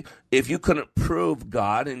basically if you couldn't prove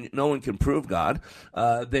God, and no one can prove God,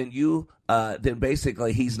 then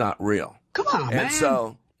basically he's not real. Come on, man. And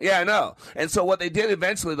so, yeah, I know. And so what they did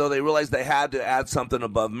eventually, though, they realized they had to add something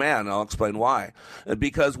above man. I'll explain why.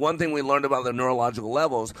 Because one thing we learned about the neurological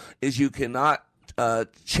levels is you cannot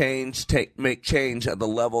make change at the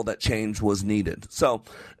level that change was needed. So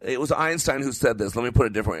it was Einstein who said this. Let me put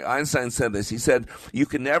it differently. Einstein said this. He said, you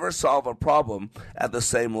can never solve a problem at the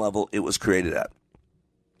same level it was created at.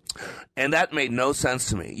 And that made no sense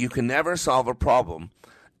to me. You can never solve a problem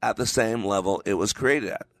at the same level it was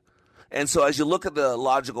created at. And so as you look at the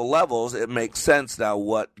logical levels, it makes sense now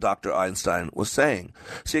what Dr. Einstein was saying.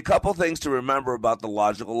 See, a couple things to remember about the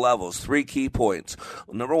logical levels. 3 key points.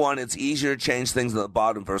 Number 1, it's easier to change things at the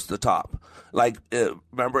bottom versus the top. Like,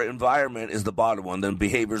 remember, environment is the bottom one, then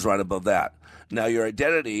behavior's right above that. Now, your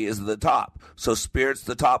identity is at the top. So spirit's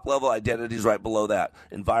the top level, identity's right below that.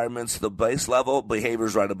 Environment's the base level,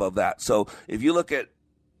 behavior's right above that. So if you look at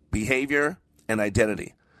behavior and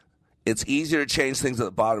identity, it's easier to change things at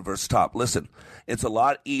the bottom versus top. Listen, it's a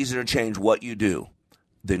lot easier to change what you do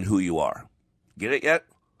than who you are. Get it yet?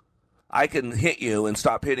 I can hit you and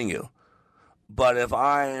stop hitting you. But if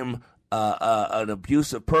I'm an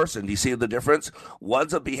abusive person, do you see the difference?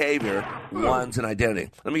 One's a behavior, one's an identity.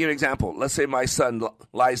 Let me give you an example. Let's say my son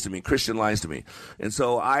lies to me, Christian lies to me. And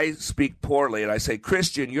so I speak poorly and I say,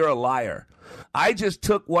 Christian, you're a liar. I just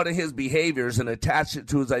took one of his behaviors and attached it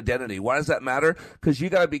to his identity. Why does that matter? Because you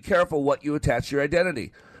got to be careful what you attach to your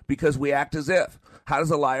identity, because we act as if. How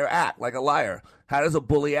does a liar act? Like a liar. How does a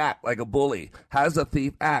bully act? Like a bully. How does a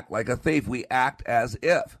thief act? Like a thief. We act as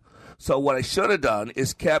if. So what I should have done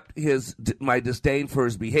is kept my disdain for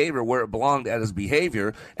his behavior where it belonged at his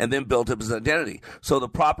behavior, and then built up his identity. So the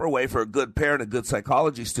proper way for a good parent, a good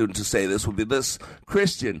psychology student to say this would be this: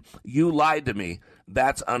 Christian, you lied to me.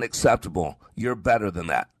 That's unacceptable. You're better than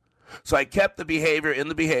that. So I kept the behavior in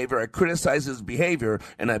the behavior, I criticized his behavior,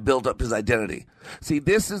 and I built up his identity. See,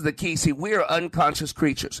 this is the key. See, we are unconscious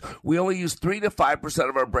creatures. We only use 3 to 5%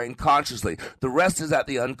 of our brain consciously. The rest is at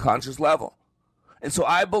the unconscious level. And so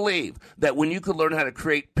I believe that when you can learn how to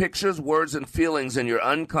create pictures, words, and feelings in your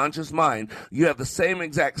unconscious mind, you have the same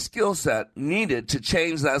exact skill set needed to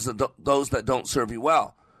change those that don't serve you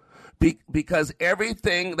well. Because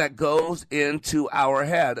everything that goes into our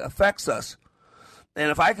head affects us. And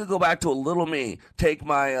if I could go back to a little me, take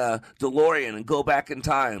my DeLorean and go back in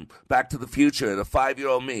time, back to the future, the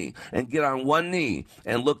 5-year-old me, and get on one knee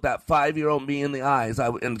and look that 5-year-old me in the eyes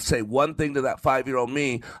and say one thing to that 5-year-old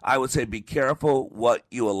me, I would say be careful what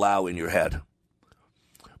you allow in your head.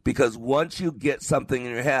 Because once you get something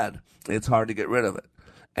in your head, it's hard to get rid of it.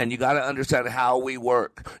 And you got to understand how we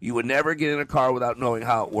work. You would never get in a car without knowing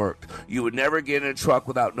how it worked. You would never get in a truck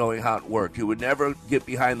without knowing how it worked. You would never get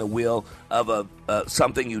behind the wheel of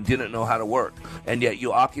something you didn't know how to work. And yet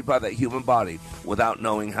you occupy that human body without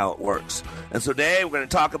knowing how it works. And so today we're going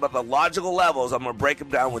to talk about the logical levels. I'm going to break them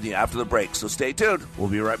down with you after the break. So stay tuned. We'll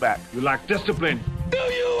be right back. You lack discipline. Do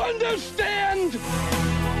you understand?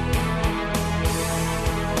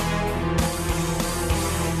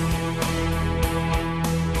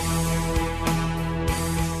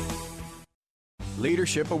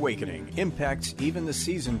 Leadership Awakening impacts even the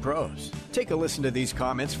seasoned pros. Take a listen to these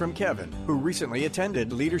comments from Kevin, who recently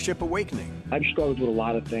attended Leadership Awakening. I've struggled with a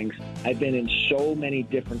lot of things. I've been in so many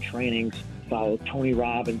different trainings, followed Tony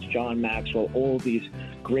Robbins, John Maxwell, all these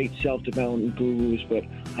great self-development gurus, but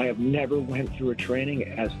I have never went through a training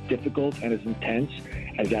as difficult and as intense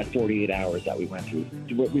as that 48 hours that we went through.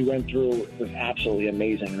 What we went through was absolutely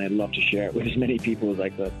amazing, and I'd love to share it with as many people as I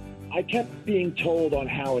could. I kept being told on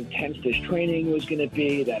how intense this training was going to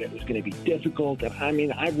be, that it was going to be difficult. And I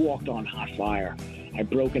mean, I've walked on hot fire. I've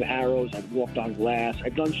broken arrows. I've walked on glass.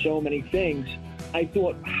 I've done so many things. I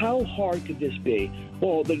thought, how hard could this be?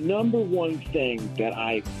 Well, the number one thing that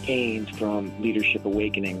I gained from Leadership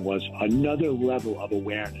Awakening was another level of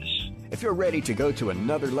awareness. If you're ready to go to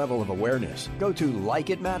another level of awareness, go to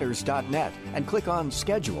likeitmatters.net and click on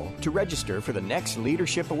Schedule to register for the next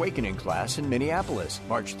Leadership Awakening class in Minneapolis,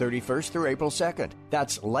 March 31st through April 2nd.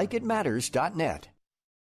 That's likeitmatters.net.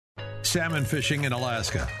 Salmon fishing in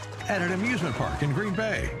Alaska, at an amusement park in Green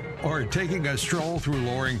Bay, or taking a stroll through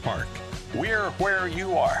Loring Park. We're where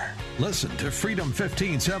you are. Listen to Freedom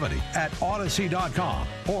 1570 at Odyssey.com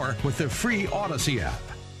or with the free Odyssey app.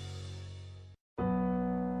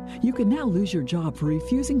 You can now lose your job for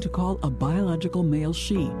refusing to call a biological male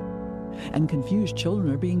she. And confused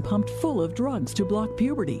children are being pumped full of drugs to block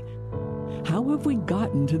puberty. How have we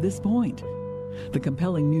gotten to this point? The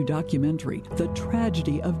compelling new documentary, The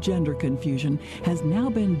Tragedy of Gender Confusion, has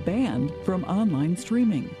now been banned from online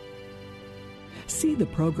streaming. See the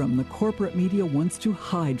program the corporate media wants to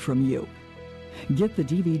hide from you. Get the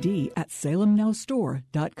DVD at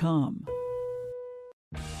SalemNowStore.com.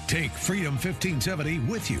 Take Freedom 1570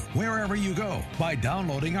 with you wherever you go by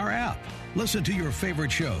downloading our app. Listen to your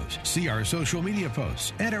favorite shows, see our social media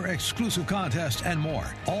posts, enter exclusive contests, and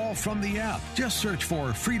more, all from the app. Just search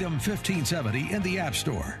for Freedom 1570 in the App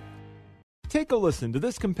Store. Take a listen to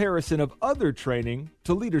this comparison of other training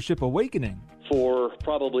to Leadership Awakening. For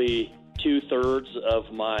probably 2/3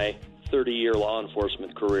 of my 30-year law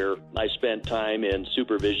enforcement career, I spent time in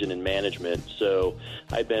supervision and management, so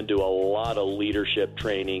I've been to a lot of leadership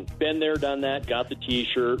training. Been there, done that, got the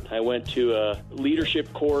T-shirt. I went to a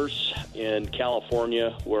leadership course in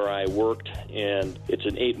California where I worked, and it's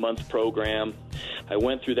an 8-month program. I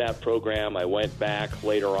went through that program. I went back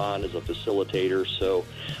later on as a facilitator, so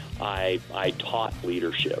I taught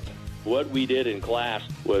leadership. What we did in class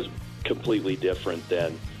was completely different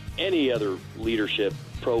than any other leadership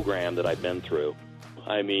program that I've been through.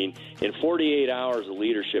 I mean, in 48 hours of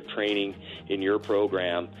leadership training in your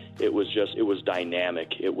program, it was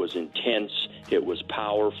dynamic, it was intense, it was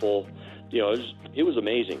powerful. You know, it was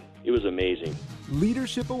amazing. It was amazing.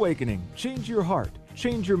 Leadership Awakening. Change your heart,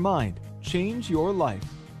 change your mind, change your life.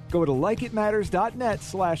 Go to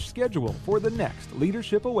likeitmatters.net/schedule for the next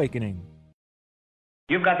Leadership Awakening.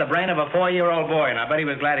 You've got the brain of a 4-year-old boy, and I bet he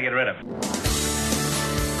was glad to get rid of it.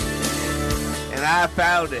 And I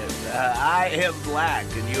found it. I am Black,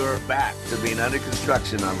 and you're back to being under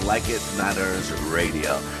construction on Like It Matters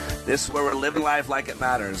Radio. This is where we're living life like it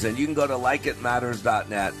matters, and you can go to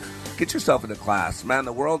likeitmatters.net. Get yourself in a class. Man,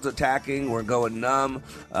 the world's attacking. We're going numb.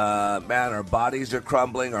 Man, our bodies are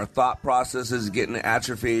crumbling. Our thought process is getting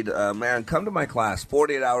atrophied. Man, come to my class.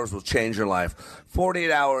 48 hours will change your life.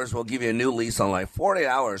 48 hours will give you a new lease on life. 48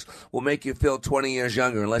 hours will make you feel 20 years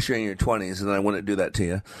younger, unless you're in your 20s, and I wouldn't do that to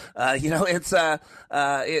you. It's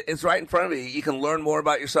right in front of you. You can learn more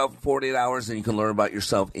about yourself in 48 hours than you can learn about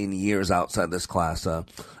yourself in years outside this class.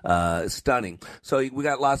 It's stunning. So we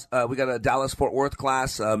got a Dallas-Fort Worth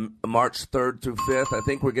class March 3rd through 5th. I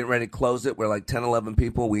think we're getting ready to close it. We're like 10, 11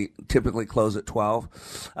 people. We typically close at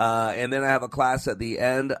 12. And then I have a class at the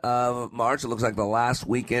end of March. It looks like the last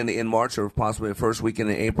weekend in March or possibly the first weekend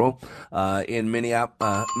in April in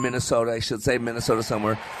Minnesota. I should say Minnesota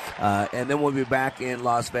somewhere. And then we'll be back in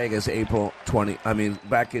Las Vegas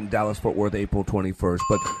back in Dallas-Fort Worth April 21st.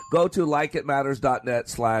 But go to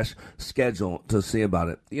likeitmatters.net/schedule to see about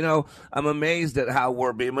it. You know, I'm amazed at how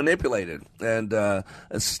we're being manipulated. And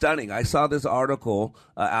it's stunning. I saw this article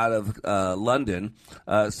out of London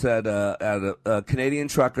said Canadian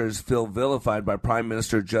truckers feel vilified by Prime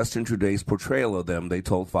Minister Justin Trudeau's portrayal of them, they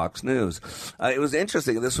told Fox News. It was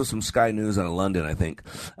interesting. This was from Sky News out of London, I think,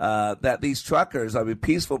 that these truckers,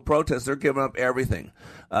 peaceful protests, they're giving up everything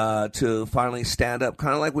to finally stand up,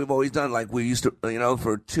 kind of like we've always done, like we used to,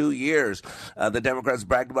 for 2 years. The Democrats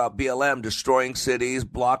bragged about BLM destroying cities,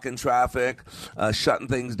 blocking traffic, shutting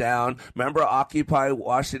things down. Remember Occupy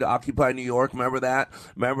Washington, Occupy New York? Remember that?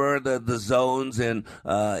 Remember the zones in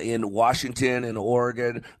Washington and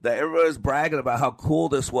Oregon? That everybody was bragging about how cool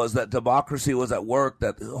this was, that democracy was at work,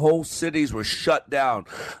 that whole cities were shut down,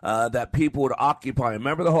 that people would occupy.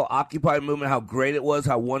 Remember the whole Occupy movement, how great it was,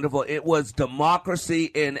 how wonderful. It was democracy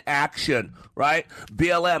in action, right?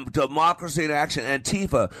 BLM, democracy in action.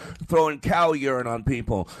 Antifa, throwing cow urine on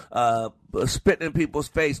people, spitting in people's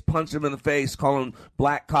face, punching them in the face, calling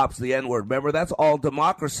black cops the N-word. Remember, that's all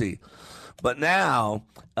democracy. But now,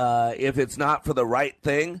 if it's not for the right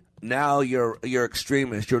thing, now you're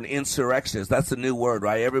extremist. You're an insurrectionist. That's the new word,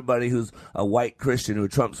 right? Everybody who's a white Christian who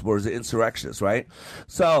Trump supports is an insurrectionist, right?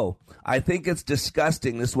 So I think it's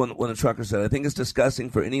disgusting, this one, when the trucker said, I think it's disgusting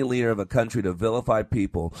for any leader of a country to vilify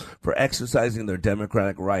people for exercising their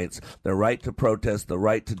democratic rights, their right to protest, the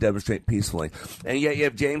right to demonstrate peacefully. And yet you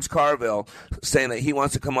have James Carville saying that he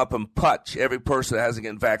wants to come up and punch every person that hasn't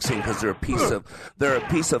gotten vaccine because they're a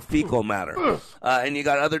piece of fecal matter. And you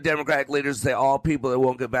got other Democratic leaders say all people that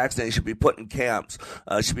won't get vaccinated should be put in camps,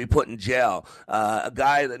 should be put in jail. A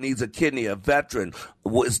guy that needs a kidney, a veteran,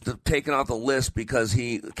 was taken off the list because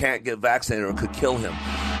he can't get vaccinated or could kill him.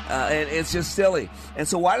 And it's just silly. And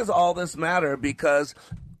so why does all this matter? Because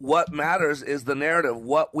what matters is the narrative,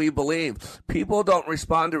 what we believe. People don't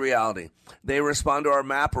respond to reality. They respond to our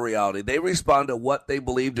map of reality. They respond to what they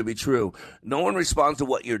believe to be true. No one responds to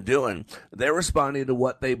what you're doing. They're responding to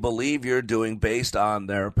what they believe you're doing based on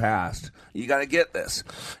their past. You got to get this.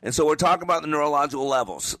 And so we're talking about the neurological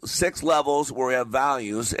levels. 6 levels where we have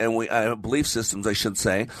values and we belief systems, I should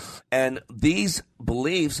say. And these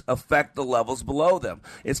beliefs affect the levels below them.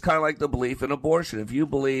 It's kind of like the belief in abortion. If you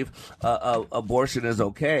believe abortion is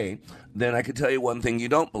okay, then I can tell you one thing you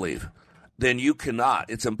don't believe. Then you cannot.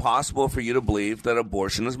 It's impossible for you to believe that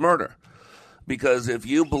abortion is murder. Because if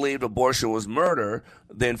you believed abortion was murder,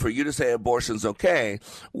 then for you to say abortion's okay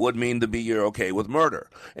would mean to be you're okay with murder.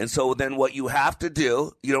 And so then what you have to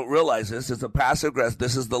do, you don't realize this, it's a passive aggressive,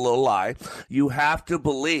 this is the little lie. You have to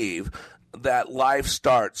believe that life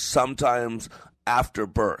starts sometimes after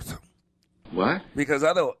birth. What? Because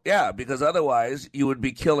otherwise you would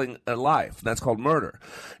be killing a life. That's called murder.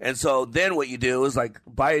 And so then what you do is, like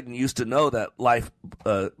Biden used to know that life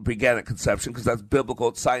began at conception because that's biblical.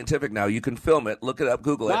 It's scientific now. You can film it. Look it up.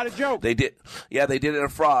 Google it. Not a joke. They did. Yeah, they did it in a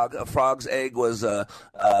frog. A frog's egg was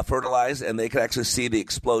fertilized, and they could actually see the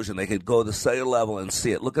explosion. They could go to the cellular level and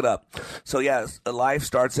see it. Look it up. So, yeah, life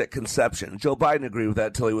starts at conception. Joe Biden agreed with that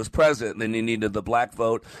until he was president. And then he needed the black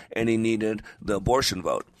vote, and he needed the abortion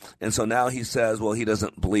vote. And so now he says, well, he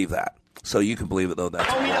doesn't believe that. So you can believe it, though.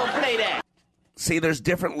 That's we don't play that. See, there's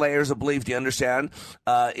different layers of belief. Do you understand?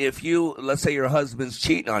 If you, let's say your husband's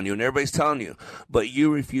cheating on you and everybody's telling you, but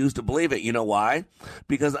you refuse to believe it. You know why?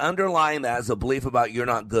 Because underlying that is a belief about you're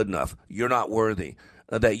not good enough. You're not worthy.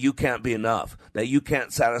 That you can't be enough, that you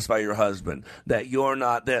can't satisfy your husband, that you're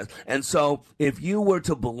not this. And so if you were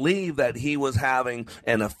to believe that he was having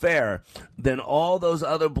an affair, then all those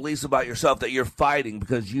other beliefs about yourself that you're fighting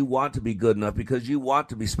because you want to be good enough, because you want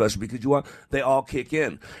to be special, because you want, they all kick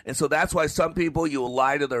in. And so that's why some people, you will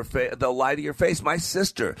lie to their they'll lie to your face. My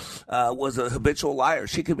sister was a habitual liar.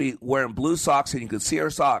 She could be wearing blue socks and you could see her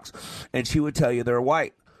socks and she would tell you they're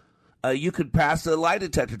white. You could pass the lie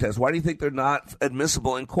detector test. Why do you think they're not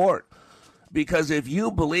admissible in court? Because if you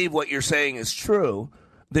believe what you're saying is true,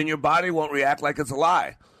 then your body won't react like it's a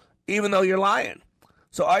lie, even though you're lying.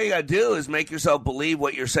 So all you got to do is make yourself believe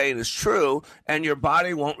what you're saying is true, and your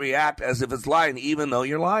body won't react as if it's lying, even though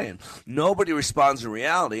you're lying. Nobody responds to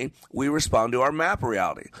reality. We respond to our map of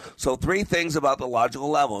reality. So 3 things about the logical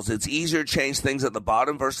levels. It's easier to change things at the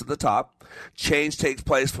bottom versus the top. Change takes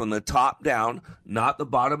place from the top down, not the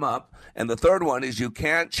bottom up. And the third one is you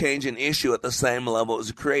can't change an issue at the same level as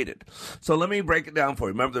it created. So let me break it down for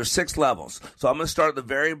you. Remember, there's 6 levels. So I'm going to start at the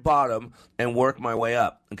very bottom and work my way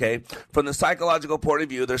up, okay? From the psychological point of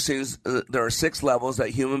view, there are 6 levels that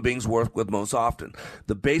human beings work with most often.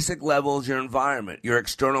 The basic level is your environment, your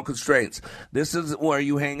external constraints. This is where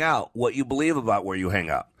you hang out, what you believe about where you hang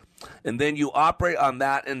out. And then you operate on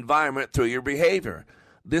that environment through your behavior.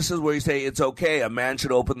 This is where you say it's okay. A man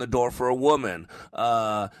should open the door for a woman.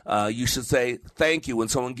 You should say thank you when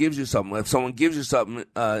someone gives you something. If someone gives you something,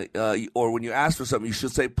 or when you ask for something, you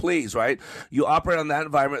should say please, right? You operate on that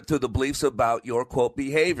environment through the beliefs about your, quote,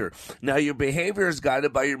 behavior. Now, your behavior is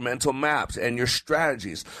guided by your mental maps and your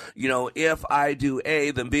strategies. You know, if I do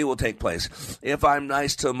A, then B will take place. If I'm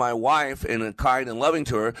nice to my wife and kind and loving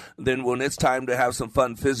to her, then when it's time to have some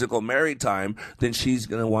fun physical married time, then she's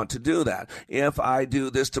going to want to do that. If I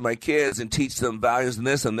do this to my kids and teach them values and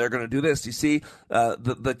this, and they're going to do this. You see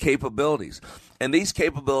the capabilities. And these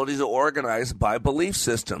capabilities are organized by belief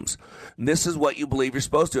systems. And this is what you believe you're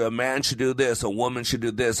supposed to. A man should do this. A woman should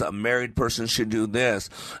do this. A married person should do this.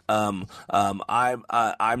 I'm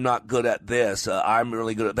not good at this. I'm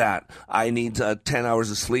really good at that. I need 10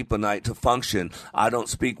 hours of sleep a night to function. I don't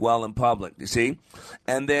speak well in public. You see?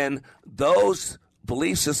 And then those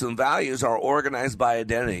belief system values are organized by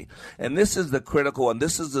identity. And this is the critical one.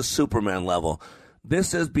 This is the Superman level.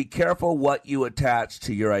 This is be careful what you attach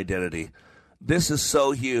to your identity. This is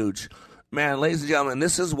so huge. Man, ladies and gentlemen,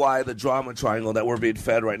 this is why the drama triangle that we're being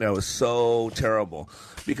fed right now is so terrible.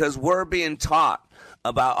 Because we're being taught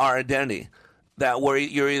about our identity, that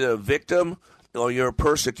you're either a victim or you're a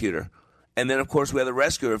persecutor. And then, of course, we have the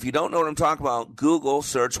rescuer. If you don't know what I'm talking about, Google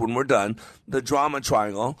search when we're done, the drama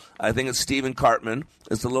triangle. I think it's Stephen Cartman.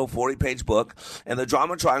 It's a little 40-page book. And the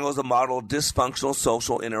drama triangle is a model of dysfunctional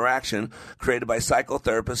social interaction created by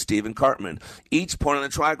psychotherapist Stephen Cartman. Each point of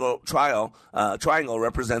the triangle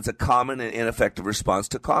represents a common and ineffective response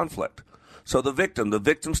to conflict. So the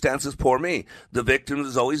victim stance is poor me. The victim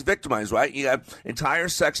is always victimized, right? You have an entire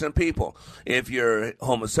section of people. If you're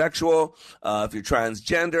homosexual, if you're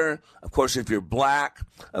transgender, of course, if you're black,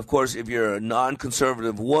 of course, if you're a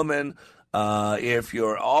non-conservative woman, if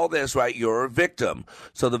you're all this, right, you're a victim.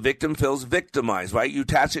 So the victim feels victimized, right? You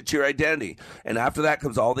attach it to your identity. And after that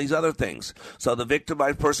comes all these other things. So the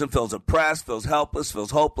victimized person feels oppressed, feels helpless,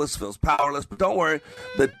 feels hopeless, feels powerless. But don't worry,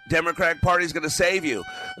 the Democratic Party is going to save you.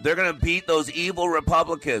 They're going to beat those evil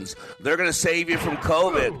Republicans. They're going to save you from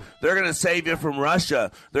COVID. They're going to save you from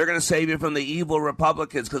Russia. They're going to save you from the evil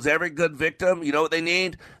Republicans. Because every good victim, you know what they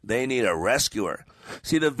need? They need a rescuer.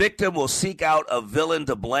 See, the victim will seek out a villain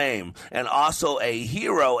to blame and also a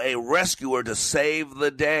hero, a rescuer to save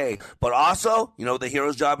the day. But also, you know what the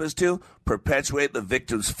hero's job is to? Perpetuate the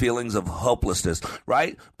victim's feelings of hopelessness,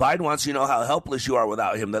 right? Biden wants you to know how helpless you are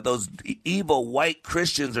without him, that those evil white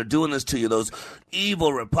Christians are doing this to you, those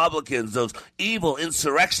evil Republicans, those evil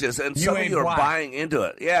insurrectionists, and some of you are buying into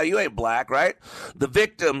it. Yeah, you ain't black, right? The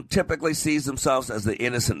victim typically sees themselves as the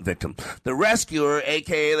innocent victim. The rescuer,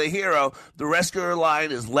 a.k.a. the hero, the rescuer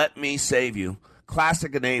line is, "Let me save you."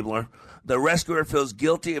 Classic enabler. The rescuer feels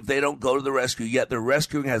guilty if they don't go to the rescue, yet the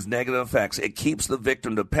rescuing has negative effects. It keeps the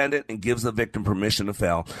victim dependent and gives the victim permission to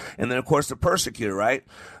fail. And then, of course, the persecutor, right?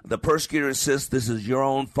 The persecutor insists this is your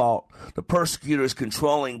own fault. The persecutor is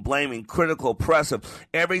controlling, blaming, critical, oppressive.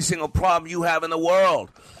 Every single problem you have in the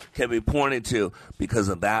world can be pointed to because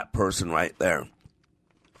of that person right there.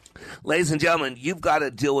 Ladies and gentlemen, you've got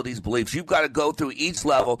to deal with these beliefs. You've got to go through each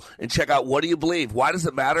level and check out, what do you believe? Why does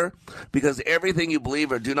it matter? Because everything you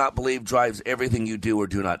believe or do not believe drives everything you do or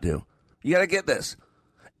do not do. You got to get this.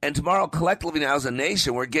 And tomorrow, collectively now as a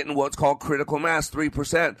nation, we're getting what's called critical mass,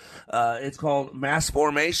 3%. It's called mass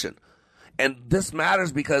formation. And this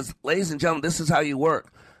matters because, ladies and gentlemen, this is how you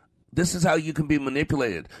work. This is how you can be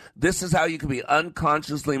manipulated. This is how you can be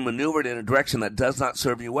unconsciously maneuvered in a direction that does not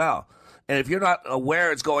serve you well. And if you're not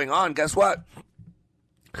aware it's going on, guess what?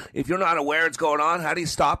 If you're not aware it's going on, how do you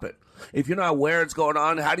stop it? If you're not aware it's going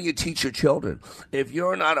on, how do you teach your children? If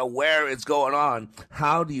you're not aware it's going on,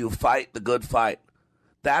 how do you fight the good fight?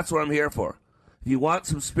 That's what I'm here for. If you want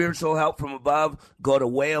some spiritual help from above, go to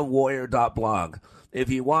wayofwarrior.blog. If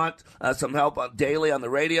you want some help daily on the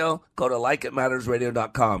radio, go to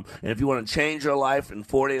likeitmattersradio.com. And if you want to change your life in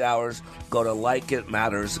 48 hours, go to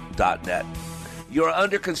likeitmatters.net. You're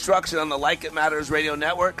under construction on the Like It Matters Radio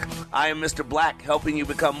Network. I am Mr. Black, helping you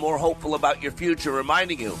become more hopeful about your future,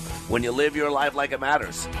 reminding you, when you live your life like it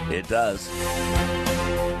matters, it does.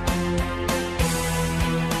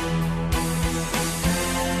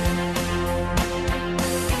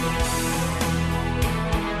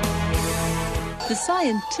 The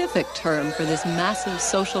scientific term for this massive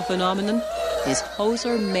social phenomenon is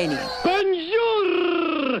hosermania.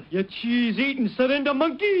 Bonjour, you cheese-eating surrender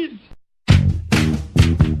monkeys!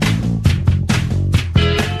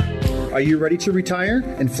 Are you ready to retire?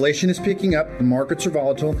 Inflation is picking up, the markets are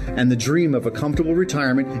volatile, and the dream of a comfortable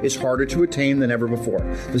retirement is harder to attain than ever before.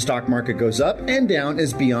 The stock market goes up and down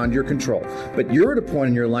is beyond your control. But you're at a point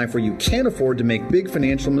in your life where you can't afford to make big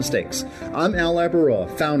financial mistakes. I'm Al Labaroa,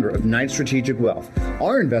 founder of Knight Strategic Wealth.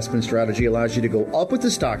 Our investment strategy allows you to go up with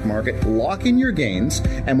the stock market, lock in your gains,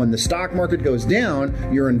 and when the stock market goes down,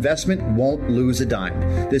 your investment won't lose a dime.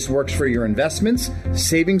 This works for your investments,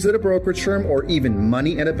 savings at a brokerage firm, or even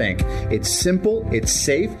money at a bank. It's simple, it's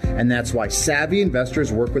safe, and that's why savvy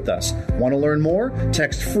investors work with us. Want to learn more?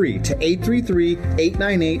 Text FREE to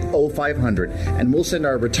 833-898-0500, and we'll send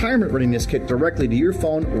our retirement readiness kit directly to your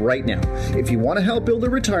phone right now. If you want to help build a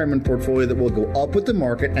retirement portfolio that will go up with the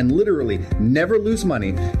market and literally never lose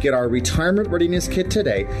money, get our retirement readiness kit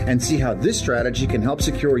today and see how this strategy can help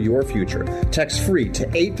secure your future. Text FREE to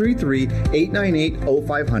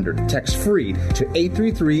 833-898-0500. Text FREE to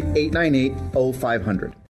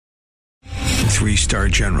 833-898-0500. 3-star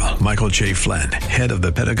General Michael J. Flynn, head of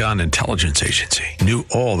the Pentagon Intelligence Agency, knew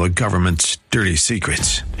all the government's dirty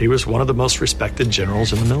secrets. He was one of the most respected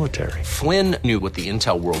generals in the military. Flynn knew what the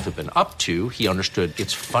intel world had been up to. He understood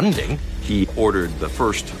its funding. He ordered the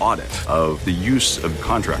first audit of the use of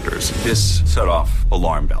contractors. This set off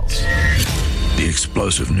alarm bells. The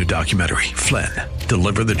explosive new documentary, Flynn,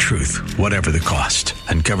 Deliver the Truth, Whatever the Cost,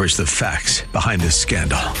 uncovers the facts behind this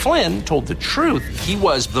scandal. Flynn told the truth. He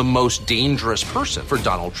was the most dangerous person for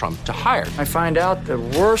Donald Trump to hire. I find out the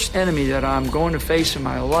worst enemy that I'm going to face in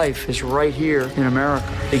my life is right here in America.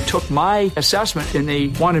 They took my assessment and they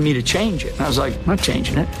wanted me to change it. And I was like, I'm not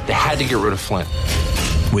changing it. They had to get rid of Flynn.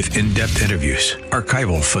 With in-depth interviews,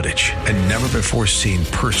 archival footage, and never-before-seen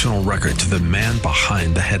personal records of the man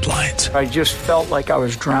behind the headlines. I just felt like I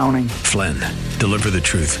was drowning. Flynn, Deliver the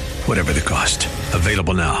Truth, Whatever the Cost.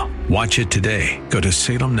 Available now. Watch it today. Go to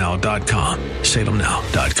salemnow.com.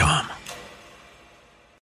 salemnow.com.